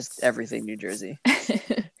biased though. I just everything New Jersey.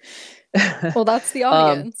 Well, that's the um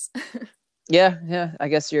audience. yeah, I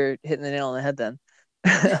guess you're hitting the nail on the head then.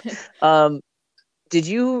 um did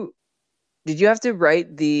you have to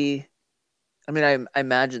write the I mean I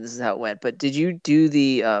imagine this is how it went, but did you do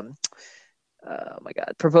the oh my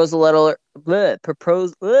god, proposal letter blah,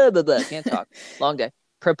 blah, can't talk. Long day.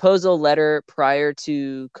 Proposal letter prior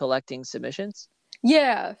to collecting submissions?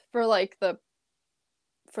 Yeah, for like the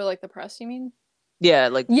press, you mean? Yeah,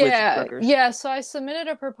 like with Yeah, Rutgers. yeah. So I submitted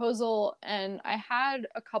a proposal and I had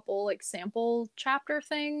a couple like sample chapter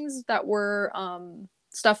things that were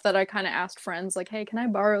stuff that I kind of asked friends like, "Hey, can I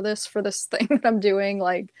borrow this for this thing that I'm doing?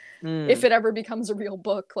 Like if Mm, it ever becomes a real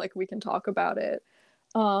book, like we can talk about it."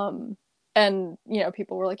 Um and you know,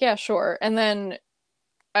 people were like, "Yeah, sure." And then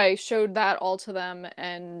I showed that all to them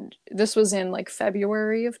and this was in like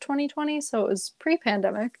February of 2020, so it was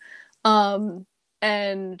pre-pandemic. Um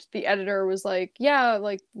and the editor was like, "Yeah,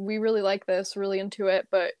 like we really like this, really into it,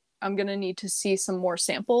 but I'm going to need to see some more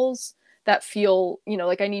samples that feel, you know,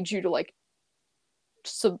 like I need you to like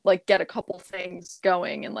so like get a couple things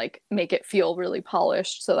going and like make it feel really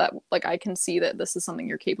polished so that like I can see that this is something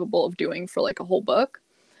you're capable of doing for like a whole book."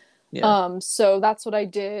 yeah. So that's what I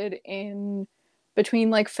did in between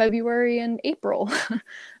like February and April,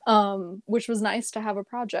 which was nice to have a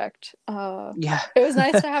project. Yeah. It was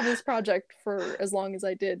nice to have this project for as long as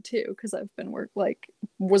I did too, because I've been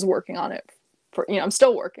was working on it for, you know, I'm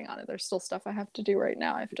still working on it. There's still stuff I have to do right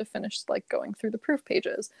now. I have to finish like going through the proof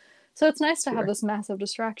pages. So it's nice to have Sure. this massive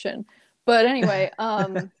distraction. But anyway,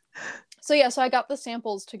 so yeah, so I got the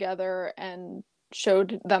samples together and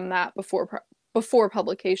showed them that before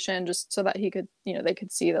publication, just so that he could, you know, they could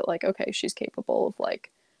see that like, okay, she's capable of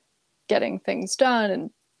like getting things done and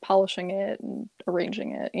polishing it and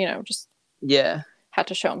arranging it, you know, just Yeah. had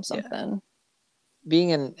to show him Yeah. something.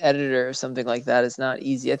 Being an editor or something like that is not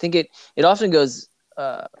easy. I think it often goes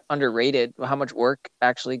underrated how much work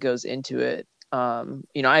actually goes into it.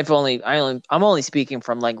 You know, I'm only speaking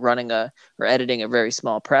from like running a or editing a very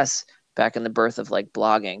small press back in the birth of like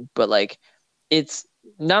blogging, but like it's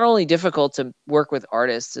not only difficult to work with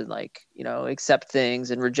artists and like, you know, accept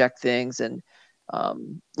things and reject things and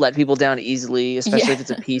let people down easily, especially Yeah. if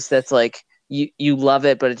it's a piece that's like you love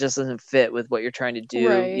it, but it just doesn't fit with what you're trying to do, you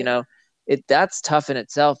Right. know, that's tough in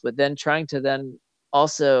itself. But then trying to then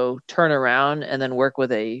also turn around and then work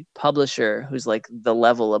with a publisher who's like the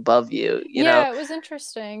level above you, you know. Yeah, it was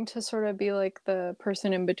interesting to sort of be like the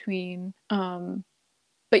person in between.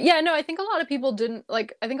 But yeah, no, I think a lot of people didn't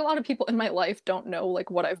like, I think a lot of people in my life don't know like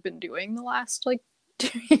what I've been doing the last like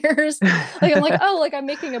 2 years. Like I'm like, oh, like I'm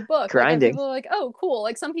making a book. Like Grinding. people are like, oh, cool.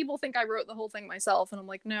 Like some people think I wrote the whole thing myself, and I'm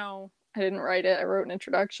like, no, I didn't write it. I wrote an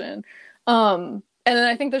introduction. And then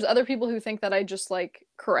I think there's other people who think that I just like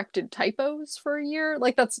corrected typos for a year.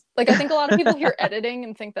 Like that's like I think a lot of people hear editing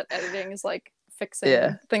and think that editing is like Yeah.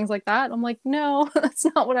 fixing things like that. I'm like, no, that's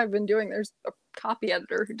not what I've been doing. There's a copy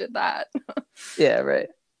editor who did that. Yeah, right.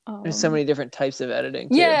 There's so Um, many different types of editing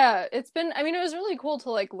too. yeah, it's been, I mean, it was really cool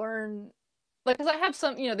to like learn, like, because I have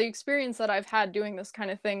some, you know, the experience that I've had doing this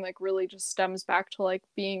kind of thing, like, really just stems back to like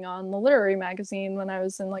being on the literary magazine when I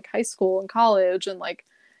was in like high school and college and like,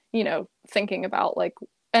 you know, thinking about like,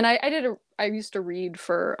 and I used to read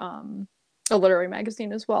for a literary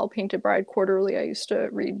magazine as well, Painted Bride Quarterly. I used to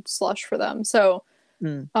read slush for them. So,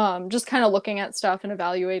 Mm. just kind of looking at stuff and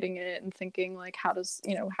evaluating it and thinking like how does,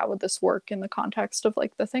 you know, how would this work in the context of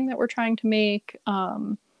like the thing that we're trying to make.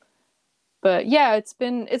 But yeah,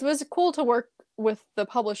 it was cool to work with the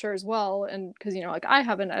publisher as well, and because, you know, like I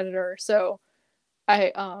have an editor, so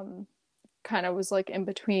I kind of was like in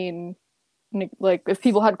between like if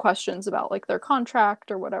people had questions about like their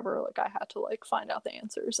contract or whatever, like I had to like find out the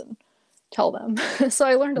answers and tell them. So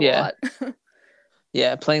I learned a Yeah. lot.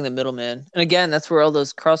 Yeah, playing the middleman. And again, that's where all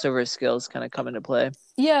those crossover skills kind of come into play.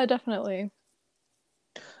 Yeah, definitely.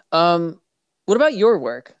 Um, what about your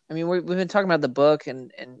work? I mean, we've been talking about the book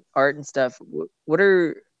and art and stuff. What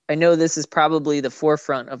are, I know this is probably the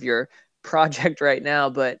forefront of your project right now,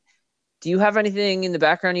 but do you have anything in the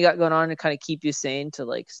background you got going on to kind of keep you sane to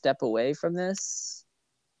like step away from this?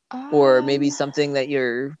 Or maybe Um, something that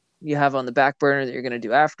you have on the back burner that you're going to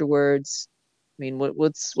do afterwards? I mean,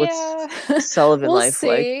 what's yeah, Sullivan we'll life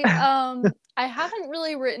like? see. I haven't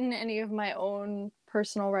really written any of my own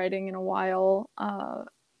personal writing in a while.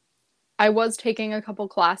 I was taking a couple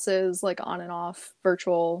classes, like on and off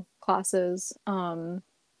virtual classes,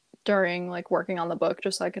 during like working on the book,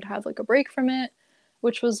 just so I could have like a break from it,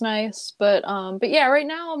 which was nice. But yeah, right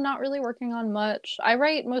now I'm not really working on much. I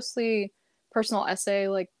write mostly personal essay,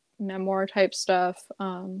 like memoir type stuff,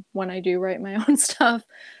 when I do write my own stuff.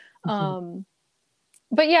 Um,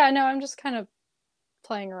 but yeah, no, I'm just kind of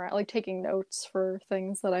playing around, like taking notes for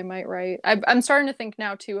things that I might write. I'm starting to think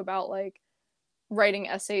now too about like writing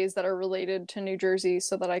essays that are related to New Jersey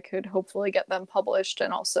so that I could hopefully get them published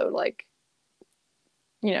and also like,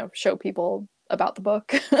 show people about the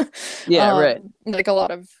book. Yeah, right. Like a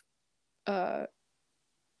lot of uh,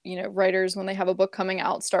 writers when they have a book coming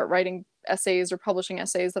out start writing essays or publishing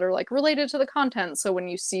essays that are like related to the content. So when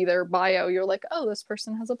you see their bio, you're like, oh, this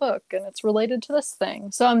person has a book and it's related to this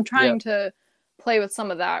thing. So I'm Yeah. trying to play with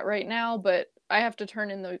some of that right now, but I have to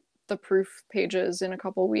turn in the proof pages in a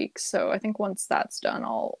couple weeks. So I think once that's done,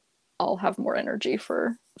 I'll have more energy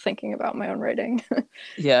for thinking about my own writing.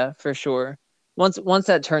 Yeah, for sure. Once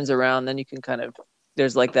that turns around, then you can kind of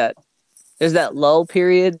there's like that there's that lull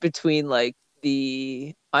period between like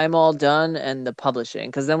the I'm all done and the publishing.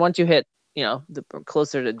 Because then once you hit, the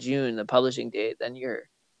closer to June, the publishing date, then you're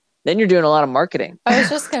doing a lot of marketing. I was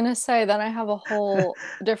just gonna say that I have a whole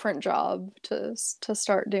different job to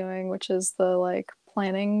start doing, which is the like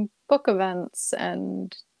planning book events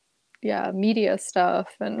and yeah, media stuff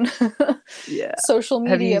and Yeah. social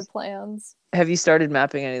Have you media plans. have you started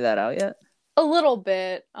mapping any of that out yet? A little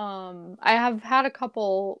bit. I have had a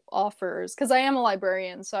couple offers because I am a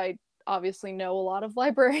librarian, so I obviously know a lot of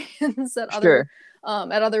librarians Sure.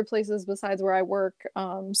 at other places besides where I work.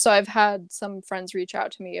 So I've had some friends reach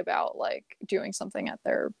out to me about like doing something at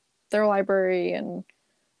their library, and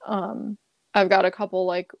um, I've got a couple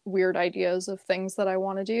like weird ideas of things that I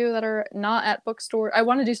want to do that are not at bookstore. I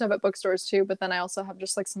want to do stuff at bookstores too, but then I also have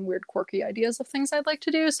just like some weird quirky ideas of things I'd like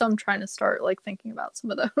to do. So I'm trying to start like thinking about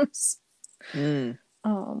some of those. Mm,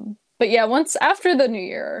 But yeah, once after the new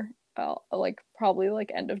year, I'll like probably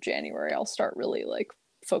like end of January, I'll start really like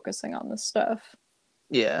focusing on this stuff.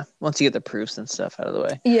 yeah. Once you get the proofs and stuff out of the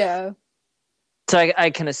way. Yeah, So I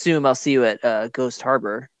can assume I'll see you at Ghost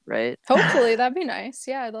Harbor, right? hopefully that'd be nice.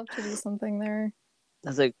 Yeah, I'd love to do something there.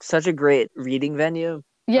 That's like such a great reading venue,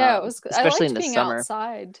 Yeah, it was. I especially in liked the being summer.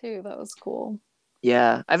 outside too. That was cool.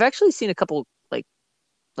 Yeah, I've actually seen a couple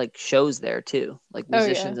like shows there too, like Oh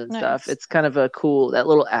yeah, musicians and stuff. nice. It's kind of a cool that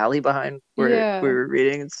little alley behind where we Yeah, were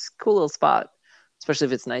reading. It's a cool little spot, especially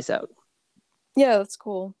if it's nice out. yeah, that's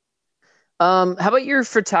cool. How about your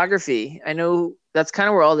photography? I know that's kind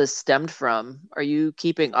of where all this stemmed from. Are you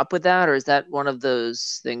keeping up with that, or is that one of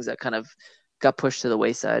those things that kind of got pushed to the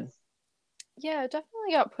wayside? Yeah, it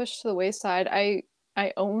definitely got pushed to the wayside.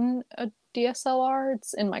 I own a DSLR.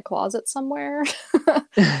 It's in my closet somewhere.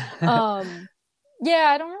 Um, yeah,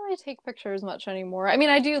 I don't really take pictures much anymore. I mean,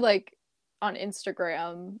 I do like on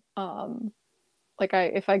Instagram, like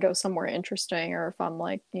if I go somewhere interesting or if I'm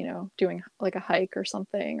like, doing like a hike or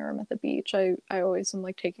something or I'm at the beach, I always am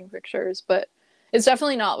like taking pictures, but it's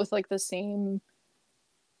definitely not with like the same.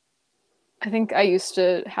 I think I used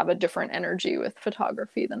to have a different energy with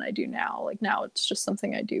photography than I do now. Like now it's just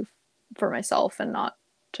something I do for myself and not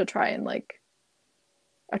to try and like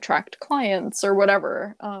attract clients or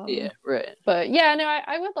whatever. Yeah, right. But yeah, no,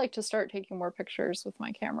 I would like to start taking more pictures with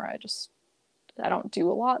my camera. I don't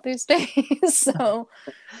do a lot these days. So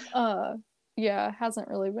uh yeah, it hasn't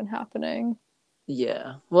really been happening.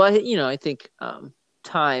 Yeah. Well, I think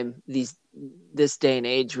time this day and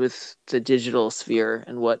age with the digital sphere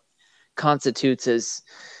and what constitutes as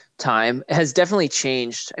time has definitely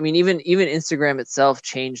changed. I mean, even Instagram itself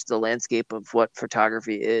changed the landscape of what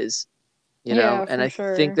photography is, Yeah, and for I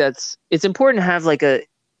think sure. it's important to have like a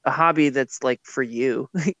hobby that's like for you,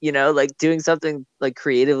 like doing something like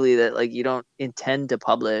creatively that like you don't intend to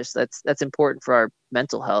publish. That's important for our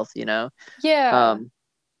mental health. Yeah. Um,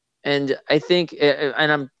 And I think,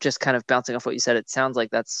 and I'm just kind of bouncing off what you said, it sounds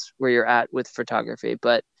like that's where you're at with photography.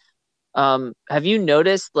 But have you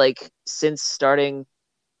noticed, like, since starting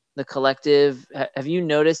the collective, have you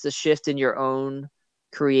noticed a shift in your own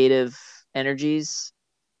creative energies,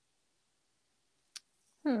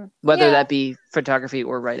 whether Yeah, that be photography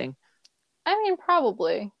or writing? I mean,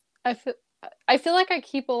 probably. I feel I feel like I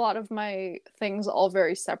keep a lot of my things all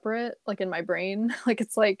very separate, like in my brain. Like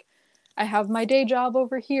it's like I have my day job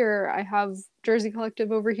over here, I have Jersey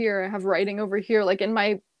Collective over here, I have writing over here. Like in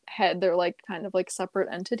my head, they're like kind of like separate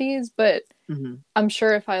entities, but Hmm. I'm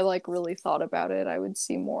sure if I like really thought about it, I would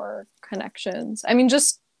see more connections. I mean,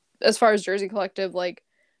 just as far as Jersey Collective, like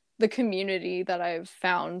the community that I've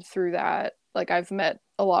found through that, like I've met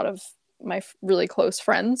a lot of my really close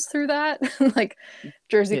friends through that. Like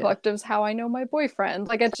Jersey Yeah, Collective's how I know my boyfriend.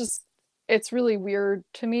 Like it's really weird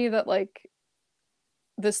to me that like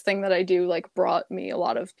this thing that I do like brought me a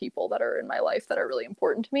lot of people that are in my life that are really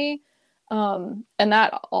important to me. And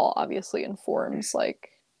that all obviously informs like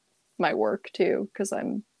my work too, because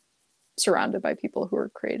I'm surrounded by people who are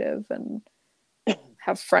creative and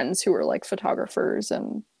have friends who are like photographers,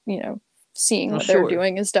 and seeing well, what they're sure.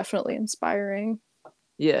 doing is definitely inspiring.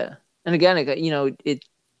 Yeah. And again,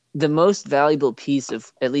 the most valuable piece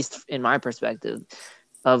of, at least in my perspective,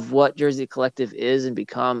 of what Jersey Collective is and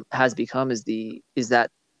has become is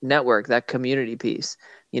that network, that community piece.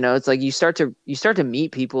 It's like you start to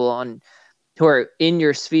meet people on who are in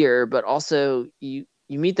your sphere, but also you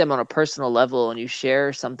meet them on a personal level and you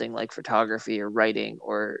share something like photography or writing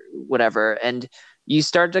or whatever, and you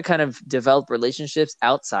start to kind of develop relationships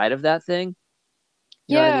outside of that thing.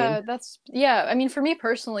 You know what I mean? Yeah, I mean, for me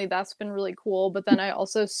personally, that's been really cool, but then I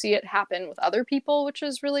also see it happen with other people, which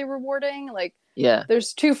is really rewarding. Like Yeah.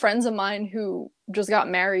 there's two friends of mine who just got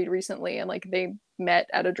married recently, and like they met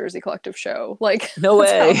at a Jersey Collective show. Like No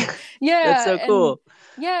that's way. how That's yeah, so and cool.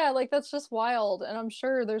 yeah, like that's just wild. And I'm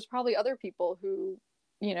sure there's probably other people who,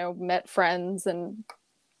 met friends and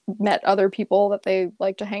met other people that they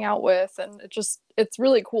like to hang out with, and it's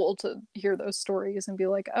really cool to hear those stories and be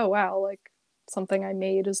like, oh wow, like something I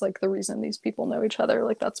made is like the reason these people know each other.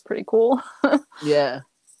 Like that's pretty cool. Yeah.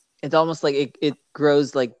 It's almost like it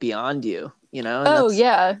grows like beyond you, and Oh that's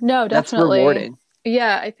yeah, no, that's definitely. rewarding.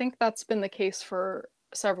 Yeah, I think that's been the case for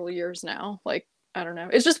several years now. Like, I don't know.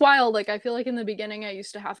 It's just wild. Like, I feel like in the beginning, I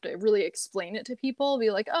used to have to really explain it to people,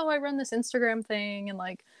 be like, oh, I run this Instagram thing, and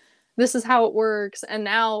like, this is how it works. And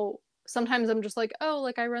now sometimes I'm just like, oh,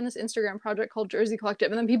 like, I run this Instagram project called Jersey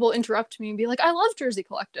Collective. And then people interrupt me and be like, I love Jersey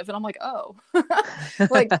Collective. And I'm like, oh,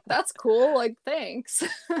 like, that's cool. Like, thanks.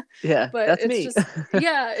 Yeah, But that's me.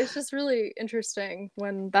 yeah, it's just really interesting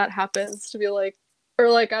when that happens to be like, or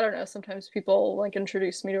like, I don't know, sometimes people like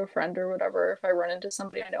introduce me to a friend or whatever if I run into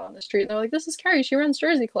somebody I know on the street and they're like, this is Kerri, she runs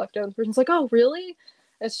Jersey Collective. The person's like, oh really?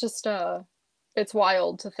 It's just it's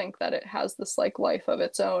wild to think that it has this like life of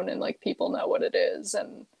its own and like people know what it is.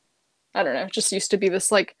 And I don't know, it just used to be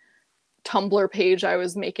this like Tumblr page I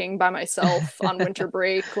was making by myself on winter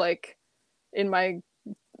break, like in my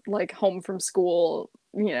like home from school,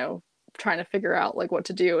 trying to figure out like what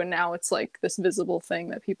to do. And now it's like this visible thing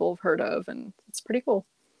that people have heard of, and it's pretty cool.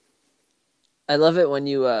 I love it when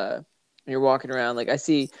you're walking around. Like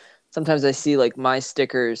sometimes I see like my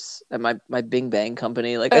stickers at my Bing Bang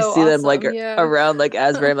company. Like I Oh, see them like awesome. Yeah. around like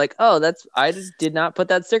Asbury. I'm like, oh, I did not put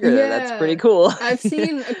that sticker there. That's pretty Yeah. cool. I've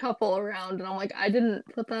seen a couple around and I'm like, I didn't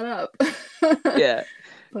put that up. Yeah.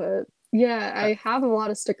 But yeah, Uh, I have a lot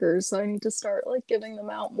of stickers, so I need to start like giving them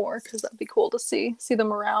out more because that'd be cool to see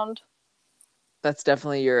them around. that's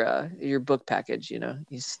definitely your book package. You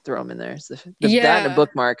just throw them in there. It's that and a Yeah,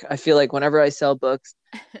 bookmark. I feel like whenever I sell books,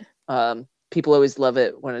 people always love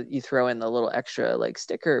it when you throw in the little extra like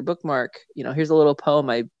sticker bookmark. Here's a little poem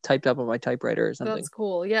I typed up on my typewriter or something. that's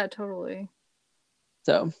cool. Yeah, totally.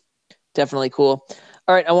 So definitely cool.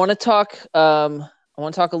 All right, I want to talk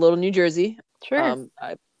a little New Jersey. Sure.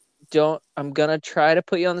 I'm gonna try to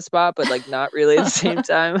put you on the spot, but like not really at the same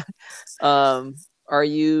time. Are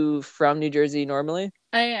you from New Jersey normally?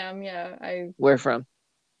 I am, yeah. Where from?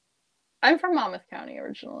 I'm from Monmouth County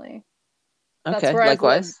originally. Okay,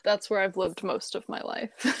 likewise. That's where I've lived most of my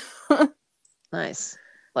life. Nice.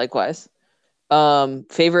 Likewise.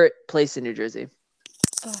 Favorite place in New Jersey?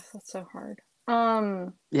 Oh, that's so hard.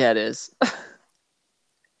 Yeah, it is.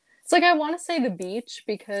 It's like I want to say the beach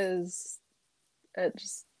because it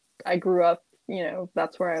just I grew up,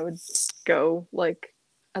 that's where I would go like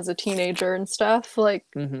as a teenager and stuff. Like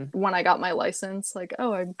Hmm. when I got my license, like,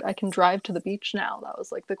 oh, I can drive to the beach now. That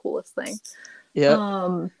was like the coolest thing. Yep.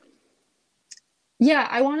 Um, yeah,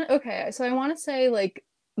 I want to. Okay, so I want to say like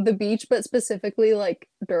the beach, but specifically like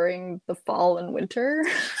during the fall and winter.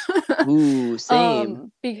 Ooh,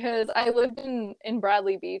 same. Because I lived in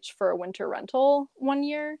Bradley Beach for a winter rental one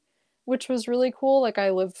year, which was really cool. Like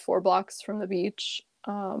I lived 4 blocks from the beach,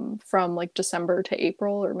 from like December to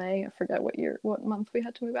April or May. I forget what month we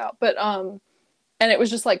had to move out. But and it was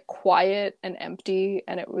just like quiet and empty,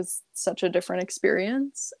 and it was such a different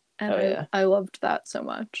experience. And Oh yeah. I loved that so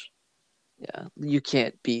much. Yeah. You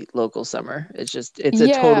can't beat local summer. It's a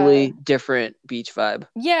Yeah. totally different beach vibe.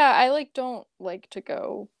 Yeah, I like don't like to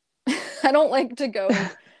go. I don't like to go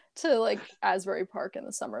to like Asbury Park in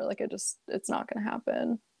the summer. Like it's not gonna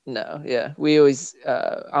happen. No, yeah. We always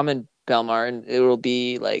I'm in Belmar and it'll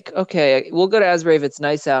be like, okay, we'll go to Asbury if it's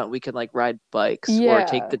nice out and we can like ride bikes or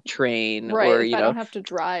take Yeah, the train right. or If I don't have to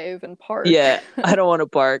drive and park. yeah, I don't want to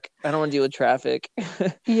park. I don't want to deal with traffic.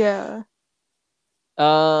 Yeah.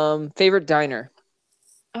 Favorite diner.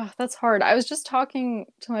 Oh, that's hard. I was just talking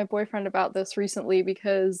to my boyfriend about this recently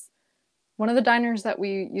because one of the diners that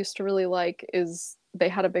we used to really like is they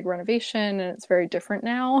had a big renovation and it's very different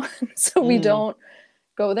now. So we Mm. don't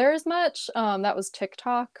go there as much. That was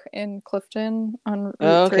TikTok in Clifton on Route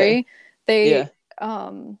Oh, okay. 3. They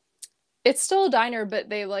Yeah. it's still a diner, but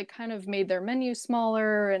they like kind of made their menu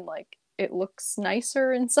smaller and like it looks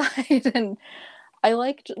nicer inside. And I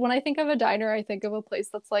liked when I think of a diner, I think of a place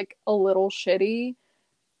that's like a little shitty,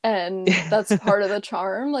 and that's part of the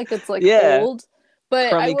charm. Like it's like Yeah. old. But I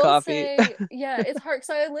Crummy will coffee. say, yeah, it's hard.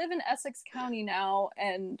 So I live in Essex County now,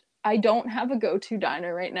 and I don't have a go-to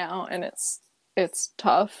diner right now, and it's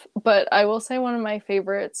tough. But I will say one of my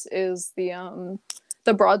favorites is the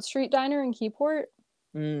Broad Street Diner in Keyport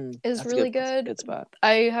is That's a really good good. spot.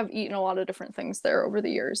 I have eaten a lot of different things there over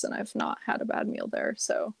the years, and I've not had a bad meal there.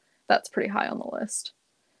 So that's pretty high on the list.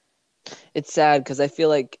 It's sad because I feel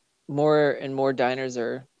like more and more diners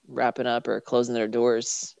are wrapping up or closing their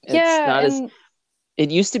doors. It's Yeah, not as and it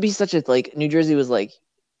used to be such a like New Jersey was like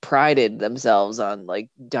prided themselves on like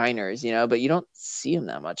diners, but you don't see them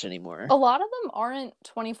that much a anymore. lot of them aren't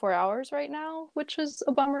 24 hours right now, which is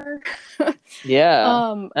a bummer. Yeah.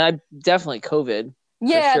 um I definitely COVID for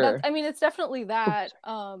yeah, that's sure. I mean it's definitely that.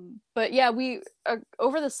 But yeah, we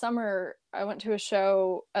over the summer I went to a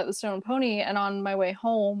show at the Stone Pony, and on my way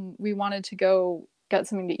home we wanted to go get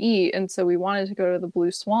something to eat, and so we wanted to go to the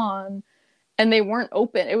Blue Swan, and they weren't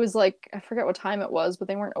open. It was like I forget what time it was, but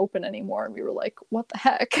they weren't open anymore, and we were like, what the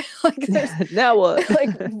heck? Like there's Now what?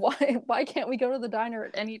 like why can't we go to the diner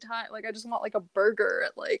at any time? Like I just want like a burger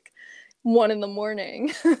at like 1 in the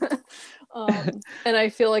morning. And I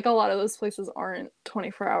feel like a lot of those places aren't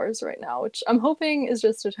 24 hours right now, which I'm hoping is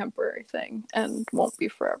just a temporary thing and won't be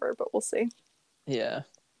forever, but we'll see. Yeah.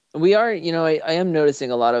 We are, I am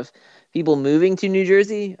noticing a lot of people moving to New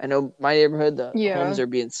Jersey. I know my neighborhood, the homes Yeah. are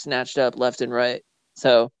being snatched up left and right.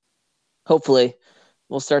 So hopefully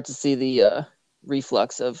we'll start to see the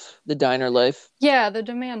reflux of the diner life. Yeah, the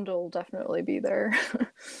demand will definitely be there.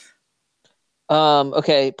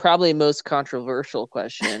 Okay, probably most controversial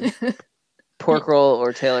question. Pork roll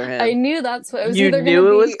or Taylor I ham? knew that's what it was You either gonna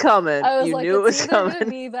knew it was be. coming. I was You like, knew it it's was either gonna coming.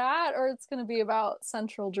 be that or it's gonna be about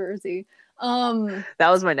Central Jersey. Um,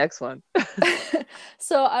 That was my next one.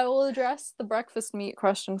 so I will address the breakfast meat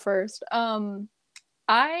question first.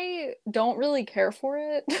 I don't really care for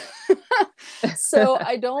it. So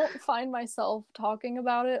I don't find myself talking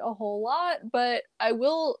about it a whole lot, but I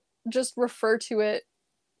will just refer to it.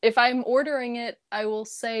 If I'm ordering it, I will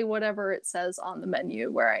say whatever it says on the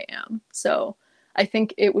menu where I am. So I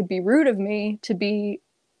think it would be rude of me to be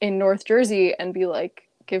in North Jersey and be like,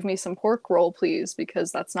 give me some pork roll, please,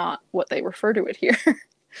 because that's not what they refer to it here.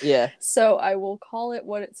 Yeah, So I will call it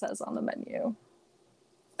what it says on the menu.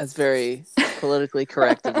 that's very politically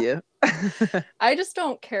correct of you. I just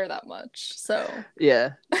don't care that much. So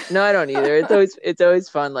Yeah. No, I don't either. It's always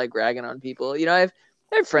fun like ragging on people. I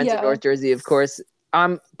have friends in yeah. North Jersey, of course. I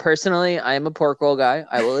am a pork roll guy,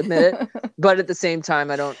 I will admit it. But at the same time,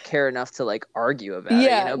 I don't care enough to like argue about it,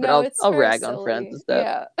 Yeah, but no, I'll it's I'll very rag on friends and silly.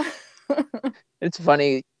 stuff. Yeah. It's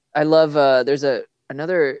funny. I love there's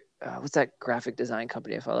another what's that graphic design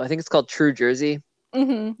company I follow? I think it's called True Jersey.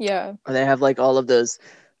 Yeah. They have like all of those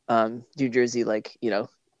New Jersey like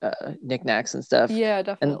knickknacks and stuff, Yeah, and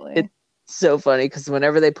it's definitely. so funny because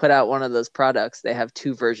whenever they put out one of those products, they have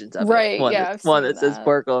two versions of it. Right. One Yeah, that I've one seen that says that.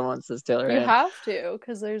 Porkle and one says Taylor You Ham. have to,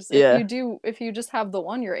 because there's Yeah, if you just have the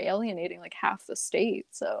one, you're alienating like half the state.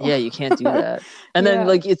 So yeah, you can't do that. And then yeah.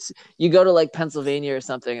 like you go to like Pennsylvania or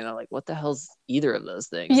something, and I'm like, what the hell's either of those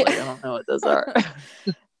things? Like I Yeah. don't know what those are.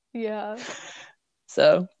 Yeah.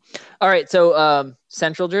 So, all right. So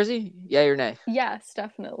Central Jersey, yeah or nay? Yes,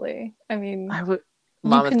 definitely. I mean, I would.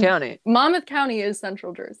 Monmouth County is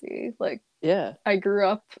Central Jersey. Like, Yeah. I grew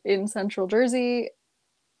up in Central Jersey.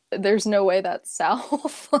 There's no way that's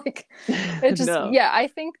south. Like, it just, No. yeah, I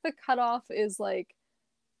think the cutoff is like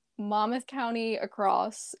Monmouth County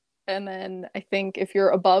across, and then I think if you're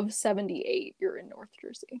above 78, you're in North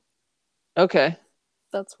Jersey. Okay.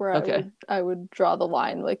 That's where Okay. I would draw the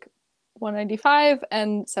line, like 195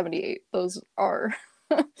 and 78. Those are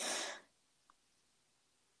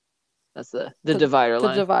That's the the divider the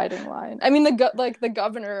line. dividing line. I mean, the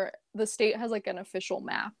governor, the state has like an official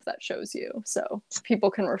map that shows you, so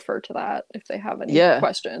people can refer to that if they have any Yeah.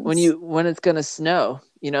 questions. When it's gonna snow,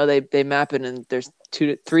 they map it, and there's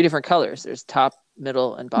three different colors. There's top,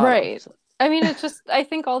 middle, and bottom. Right. So. I mean, it's just I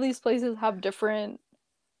think all these places have different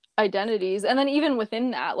identities, and then even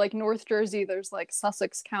within that, like North Jersey, there's like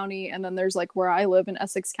Sussex County, and then there's like where I live in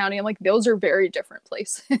Essex County, and like those are very different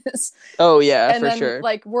places. Oh yeah, And for then sure.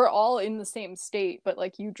 like we're all in the same state, but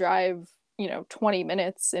like you drive 20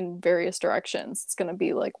 minutes in various directions, it's going to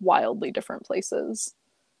be like wildly different places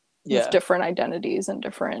with Yeah. different identities and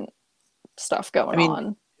different stuff I going mean,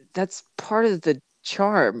 on. that's part of the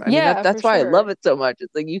charm. I mean, Yeah, for that's why I love sure. it so much.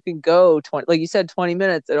 It's like you can go 20, like you said, 20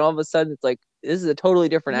 minutes, and all of a sudden it's like this is a totally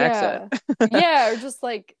different accent. Yeah. Yeah, or just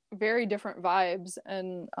like very different vibes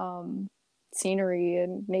and scenery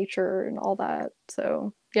and nature and all that.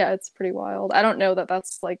 So, yeah, it's pretty wild. I don't know that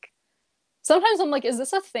that's like sometimes I'm like, is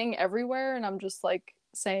this a thing everywhere? And I'm just like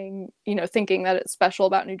saying, thinking that it's special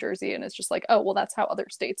about New Jersey and it's just like, oh, well, that's how other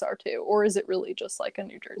states are too. Or is it really just like a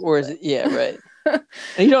New Jersey Or is it? Yeah, thing? right.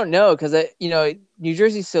 And you don't know because New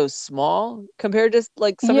Jersey's so small compared to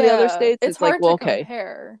like some of the other Yeah, states. it's It's like, hard well, to okay,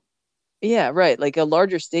 compare. yeah, right. Like a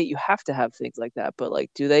larger state, you have to have things like that. But like,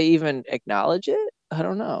 do they even acknowledge it? I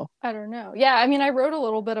don't know. I don't know. Yeah, I mean, I wrote a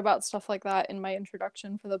little bit about stuff like that in my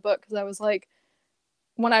introduction for the book because I was like,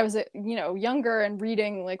 when I was, younger and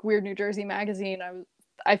reading like Weird New Jersey magazine,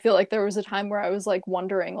 I feel like there was a time where I was like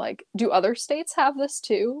wondering like, do other states have this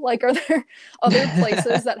too? Like, are there other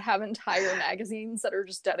places that have entire magazines that are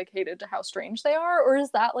just dedicated to how strange they are, or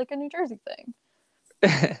is that like a New Jersey thing?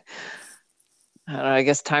 I don't know, I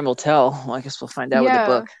guess time will tell. Well, I guess we'll find out with the Yeah.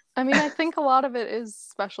 book I mean, I think a lot of it is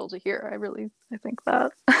special to hear. I think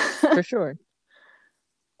that. for sure.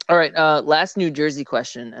 All right, last New Jersey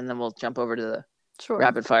question, and then we'll jump over to the Sure.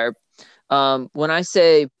 rapid fire. When I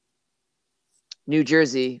say New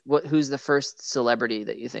Jersey, who's the first celebrity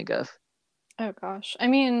that you think of? Oh gosh. I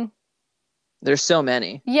mean, There's so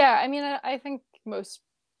many. yeah, I mean, I think most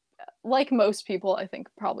people, I think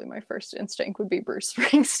probably my first instinct would be Bruce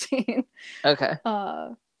Springsteen. Okay. Uh,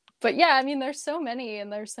 but yeah, I mean, there's so many,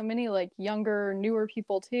 and there's so many like younger, newer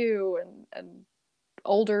people too, and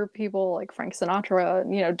older people like Frank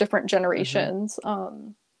Sinatra, different Hmm. generations,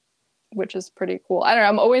 which is pretty cool. I don't know.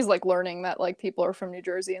 I'm always like learning that like people are from New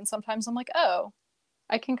Jersey, and sometimes I'm like, oh,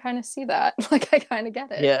 I can kind of see that. Like, I kind of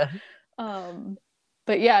get it. Yeah, Um,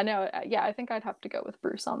 but yeah, no, yeah, I think I'd have to go with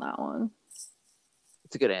Bruce on that one.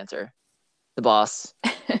 it's a good answer. The boss.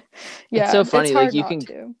 It's Yeah, so it's funny. Like hard you not can,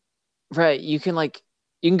 to. right? You can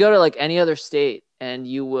go to like any other state, and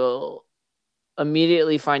you will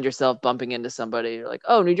immediately find yourself bumping into somebody. You're like,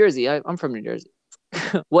 oh, New Jersey. I'm from New Jersey.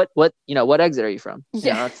 What exit are you from?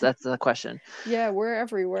 Yeah, That's the question. yeah, we're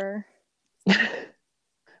everywhere.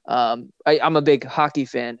 I'm a big hockey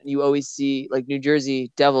fan. You always see like New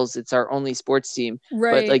Jersey Devils. It's our only sports team, but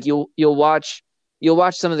Right. like you'll watch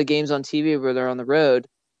some of the games on TV where they're on the road,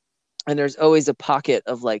 and there's always a pocket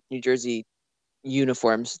of like New Jersey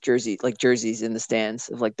uniforms, jerseys in the stands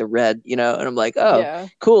of like the red, and I'm like, oh, Yeah.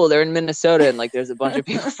 cool, they're in Minnesota, and like there's a bunch of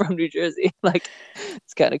people from New Jersey. Like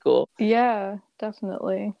it's kind of cool. Yeah,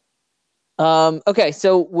 definitely. Okay,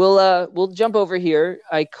 so we'll jump over here.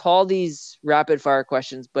 I call these rapid fire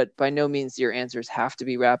questions, but by no means your answers have to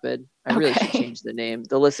be rapid. I really should Okay. change the name.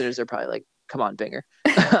 The listeners are probably like, come on, Binger.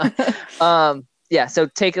 Yeah, so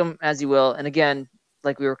take them as you will. And again,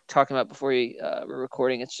 like we were talking about before we were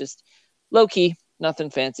recording, it's just low key, nothing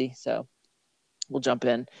fancy. So we'll jump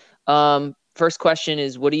in. First question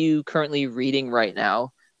is, what are you currently reading right now?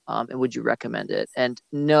 And would you recommend it? And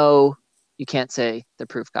no, you can't say the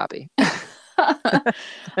proof copy.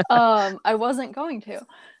 I wasn't going to.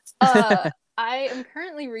 Uh, I am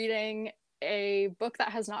currently reading a book that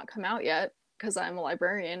has not come out yet because I'm a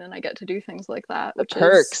librarian and I get to do things like that, The which is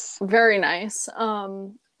perks. very nice.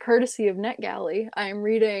 Courtesy of NetGalley, I am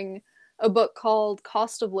reading a book called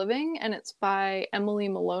Cost of Living, and it's by Emily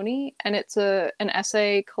Maloney, and it's an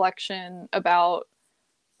essay collection about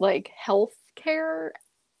like health care,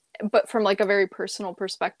 but from like a very personal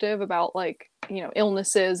perspective about like,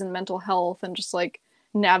 illnesses and mental health and just like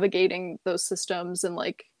navigating those systems and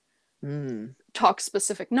like Mm. talk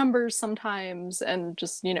specific numbers sometimes, and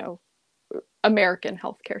just, American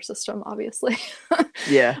healthcare system, obviously.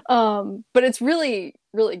 Yeah. But it's really,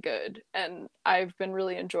 really good, and I've been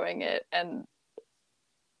really enjoying it. And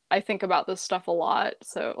I think about this stuff a lot.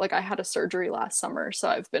 So, like, I had a surgery last summer, so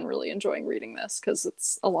I've been really enjoying reading this because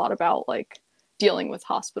it's a lot about like dealing with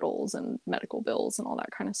hospitals and medical bills and all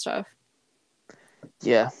that kind of stuff.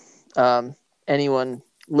 Yeah. Anyone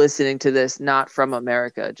listening to this not from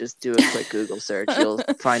America, just do a quick Google search. You'll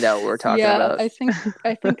find out what we're talking about. I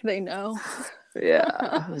think they know. Yeah,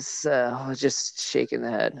 I was just shaking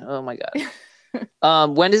the head. Oh my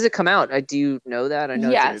God. When does it come out? Do you know that? I know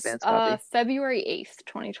it's an Yes, advanced copy. February 8th,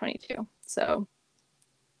 2022. So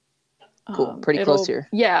Cool. Pretty close here.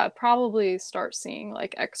 Yeah, probably start seeing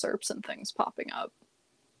like excerpts and things popping up.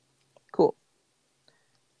 Cool.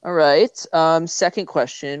 All right. Second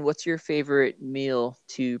question. What's your favorite meal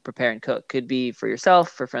to prepare and cook? Could be for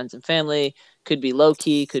yourself, for friends and family, could be low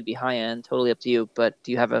key, could be high end, totally up to you. But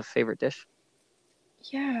do you have a favorite dish?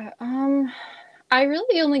 Yeah, I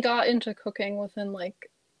really only got into cooking within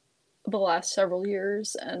like the last several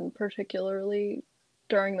years, and particularly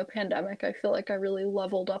during the pandemic, I feel like I really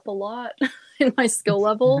leveled up a lot in my skill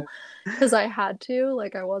level because I had to.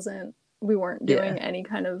 Like, we weren't doing any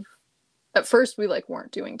kind of, at first we like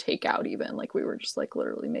weren't doing takeout even, like we were just like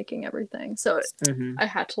literally making everything. So I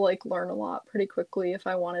had to like learn a lot pretty quickly if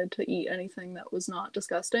I wanted to eat anything that was not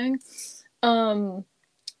disgusting. But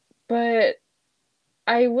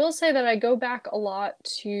I will say that I go back a lot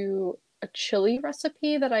to a chili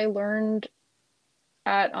recipe that I learned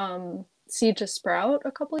at Seed to Sprout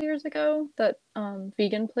a couple years ago. That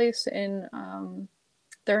vegan place in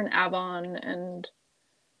they're in Avon and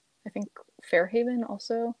I think Fairhaven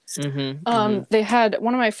also. They had,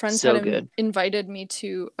 one of my friends invited me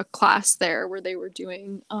to a class there where they were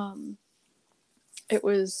doing I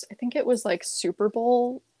think it was like Super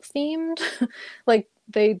Bowl themed. Like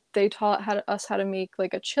they taught us how to make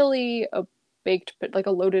like a chili, a baked, like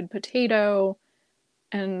a loaded potato,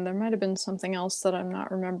 and there might have been something else that I'm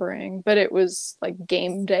not remembering, but it was like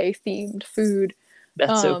game day themed food.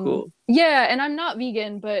 That's so cool. Yeah, and I'm not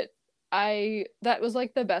vegan, but that was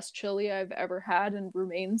like the best chili I've ever had and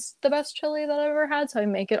remains the best chili that I've ever had, so I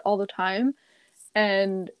make it all the time.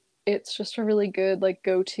 And it's just a really good like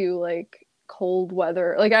go-to like cold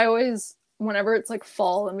weather. Like I always, whenever it's like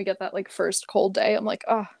fall and we get that like first cold day, I'm like,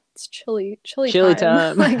 oh, it's chili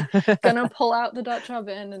time. Like gonna pull out the Dutch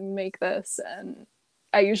oven and make this. And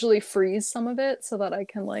I usually freeze some of it so that I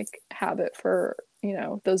can like have it for,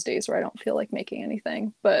 those days where I don't feel like making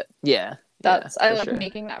anything. But I love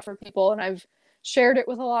making that for people, and I've shared it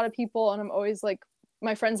with a lot of people, and I'm always like,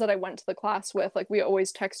 my friends that I went to the class with, like we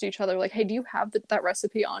always text each other like, hey, do you have that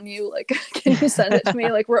recipe on you? Like, can you send it to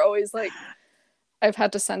me? Like, we're always like, I've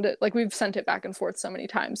had to send it, like we've sent it back and forth so many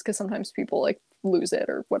times because sometimes people like lose it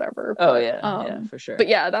or whatever. Oh, but, yeah, for sure. But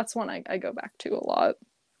yeah, that's one I go back to a lot.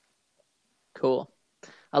 Cool.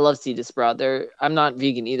 I love Seed to Sprout. I'm not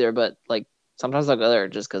vegan either, but like sometimes I'll go there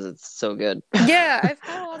just because it's so good. Yeah, I've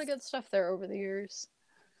had a lot of good stuff there over the years.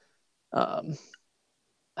 I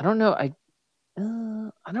don't know. I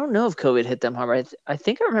don't know if COVID hit them hard. I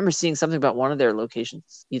think I remember seeing something about one of their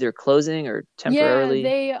locations either closing or temporarily.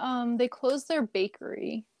 Yeah, they closed their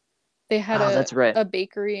bakery. They had that's right. a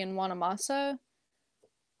bakery in Wanamasa.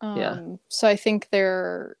 Yeah. So I think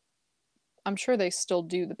I'm sure they still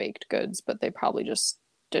do the baked goods, but they probably just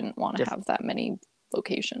didn't want to have that many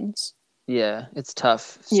locations. Yeah, it's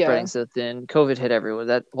tough spreading so thin. COVID hit everyone.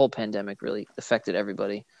 That whole pandemic really affected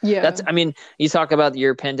everybody. Yeah. You talk about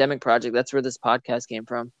your pandemic project. That's where this podcast came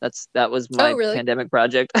from. That was my pandemic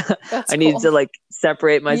project. I needed to like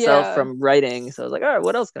separate myself from writing. So I was like, all right,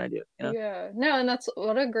 what else can I do? Yeah. No, and that's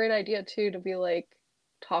what a great idea too, to be like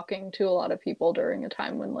talking to a lot of people during a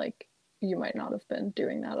time when like you might not have been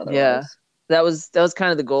doing that otherwise. Yeah. That was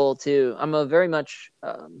kind of the goal too. I'm a very much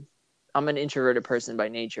I'm an introverted person by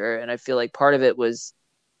nature, and I feel like part of it was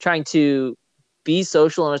trying to be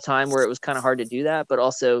social in a time where it was kind of hard to do that, but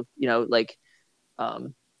also,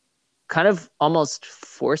 kind of almost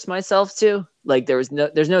force myself to, like, there's no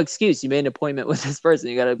excuse. You made an appointment with this person,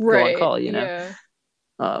 you got to go on call, Yeah.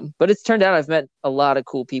 But it's turned out I've met a lot of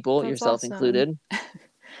cool people, that's yourself awesome. included.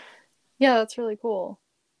 Yeah, that's really cool.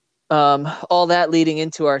 All that leading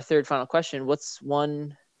into our third final question. What's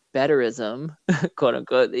one betterism, quote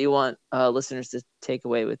unquote, that you want listeners to take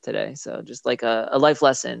away with today? So just like a life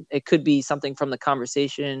lesson. It could be something from the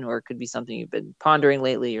conversation, or it could be something you've been pondering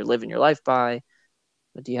lately or living your life by.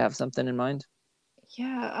 But do you have something in mind?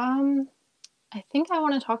 Yeah, I think I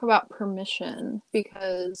want to talk about permission,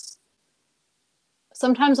 because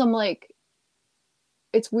sometimes I'm like,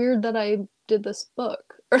 it's weird that I did this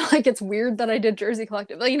book, or like it's weird that I did Jersey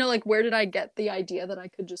Collective. Like, you know, like where did I get the idea that I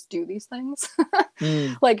could just do these things?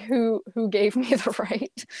 Like who gave me the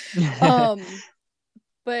right?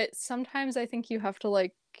 But sometimes I think you have to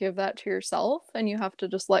like give that to yourself, and you have to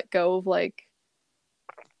just let go of like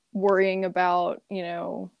worrying about, you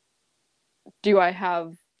know, do I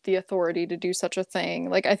have the authority to do such a thing?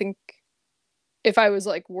 Like, I think if I was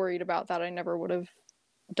like worried about that, I never would have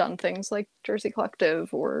done things like Jersey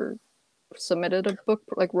Collective or submitted a book,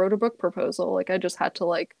 like wrote a book proposal. Like, I just had to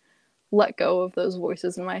like let go of those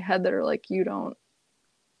voices in my head that are like, you don't,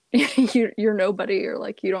 you're nobody, or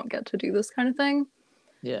like, you don't get to do this kind of thing.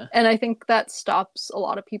 Yeah. And I think that stops a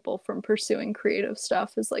lot of people from pursuing creative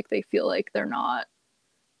stuff, is like they feel like they're not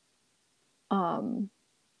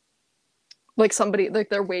like somebody, like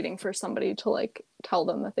they're waiting for somebody to like tell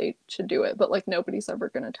them that they should do it, but like nobody's ever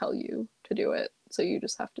going to tell you to do it, so you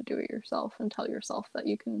just have to do it yourself and tell yourself that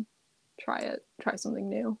you can try something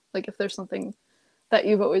new. Like if there's something that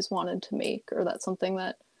you've always wanted to make, or that's something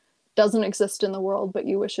that doesn't exist in the world but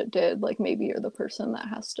you wish it did, like maybe you're the person that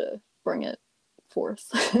has to bring it forth.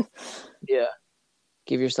 Yeah,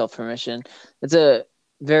 give yourself permission. It's a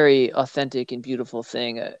very authentic and beautiful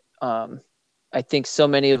thing. I think so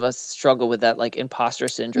many of us struggle with that, like imposter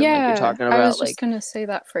syndrome, like you're talking I was about. just Like, gonna say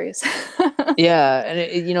that phrase. yeah,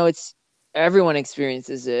 and you know, it's everyone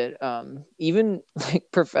experiences it. Even like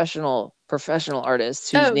professional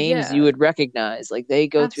artists whose Oh names you yeah, would recognize, like they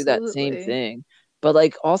go through that same absolutely. thing. But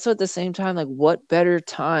like also at the same time, like what better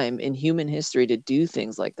time in human history to do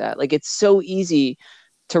things like that? Like it's so easy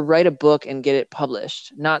to write a book and get it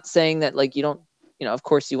published. Not saying that like you don't, you know, of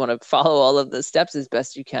course you want to follow all of the steps as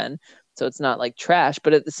best you can, so it's not like trash,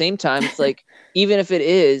 but at the same time it's like even if it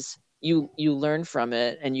is, you learn from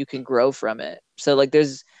it and you can grow from it. So like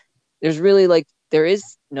there's really like there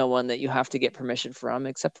is no one that you have to get permission from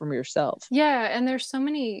except from yourself. Yeah, and there's so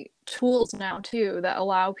many tools now too that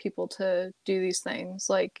allow people to do these things.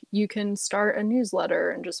 Like you can start a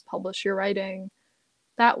newsletter and just publish your writing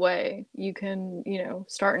that way. You can, you know,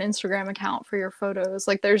 start an Instagram account for your photos.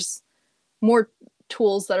 Like there's more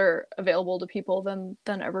tools that are available to people than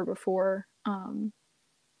ever before,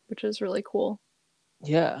 which is really cool.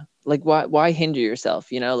 Yeah. Like why hinder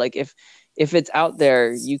yourself, you know? Like if it's out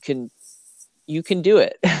there, you can do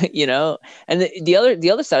it. You know. And the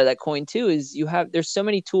other side of that coin too is there's so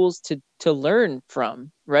many tools to learn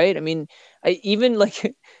from, right? I mean, I even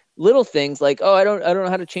like little things like, oh, I don't know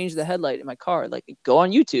how to change the headlight in my car. Like go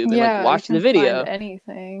on YouTube and like Yeah, you watch the can find video,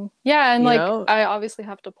 anything. Yeah, and you like know. I obviously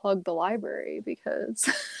have to plug the library because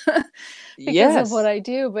because of what Yes. I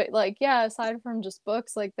do, but like yeah, aside from just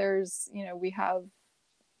books, like there's, you know, we have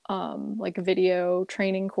like video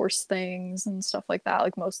training course things and stuff like that.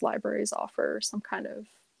 Like most libraries offer some kind of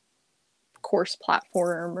course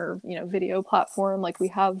platform or, you know, video platform. Like we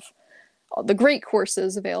have all the great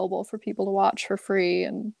courses available for people to watch for free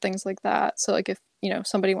and things like that. So like if, you know,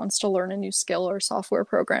 somebody wants to learn a new skill or software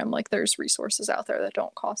program, like there's resources out there that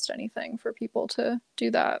don't cost anything for people to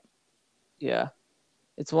do that. Yeah.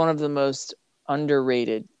 It's one of the most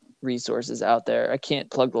underrated resources out there. I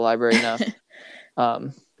can't plug the library enough.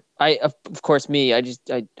 Um, I of course me,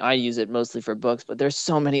 I use it mostly for books, but there's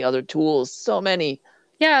so many other tools, so many.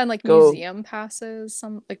 Yeah, and like Go. museum passes.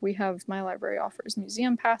 Some like we have my library offers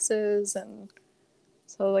museum passes, and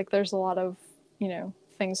so like there's a lot of, you know,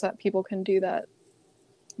 things that people can do that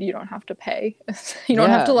you don't have to pay. You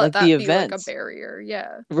don't have Yeah, to let like the that be like a events. barrier.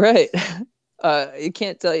 Yeah. Right. I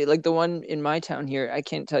can't tell you, like the one in my town here, I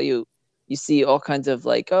can't tell you, you see all kinds of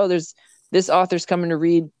like, oh, there's this author's coming to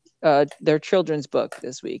read their children's book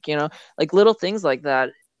this week, you know, like little things like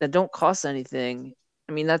that that don't cost anything.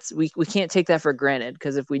 I mean, we can't take that for granted,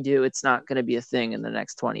 because if we do, it's not going to be a thing in the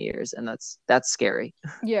next 20 years, and that's scary.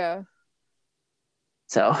 Yeah.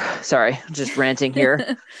 So, sorry, just ranting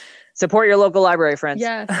here. Support your local library, friends.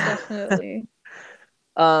 Yes, definitely.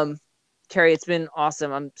 Um, Kerri, it's been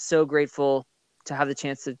awesome. I'm so grateful to have the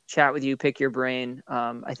chance to chat with you, pick your brain.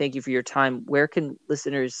 I thank you for your time. Where can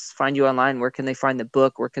listeners find you online? Where can they find the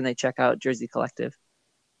book? Where can they check out Jersey Collective?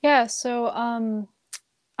 Yeah, so I'm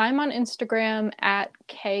on Instagram at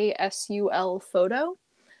KSUL photo,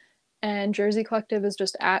 and Jersey Collective is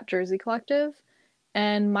just at Jersey Collective.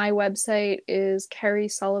 And my website is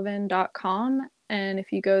kerrisullivan.com. And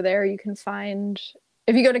if you go there, you can find,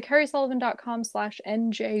 if you go to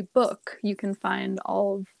kerrisullivan.com/njbook, you can find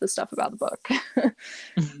all of the stuff about the book.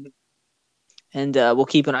 And we'll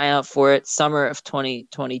keep an eye out for it. Summer of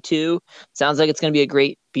 2022. Sounds like it's going to be a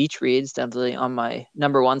great beach read. It's definitely on my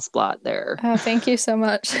 #1 spot there. Thank you so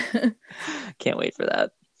much. Can't wait for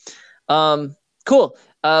that. Um, Cool.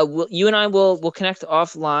 You and I will connect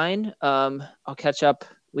offline. I'll catch up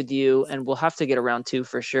with you, and we'll have to get around 2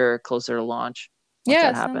 for sure, closer to launch.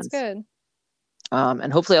 Yeah, sounds good.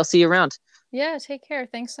 And hopefully I'll see you around. Yeah, take care.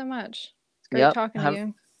 Thanks so much. It's great talking to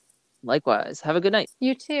you. Likewise. Have a good night.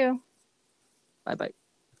 You too. Bye-bye.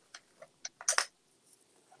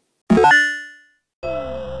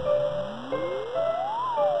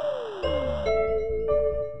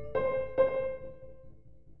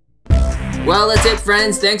 Well, that's it,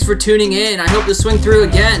 friends. Thanks for tuning in. I hope to swing through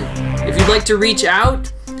again. If you'd like to reach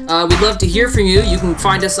out, we'd love to hear from you. You can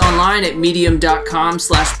find us online at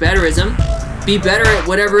medium.com/betterism. Be better at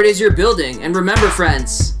whatever it is you're building. And remember,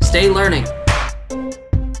 friends, stay learning.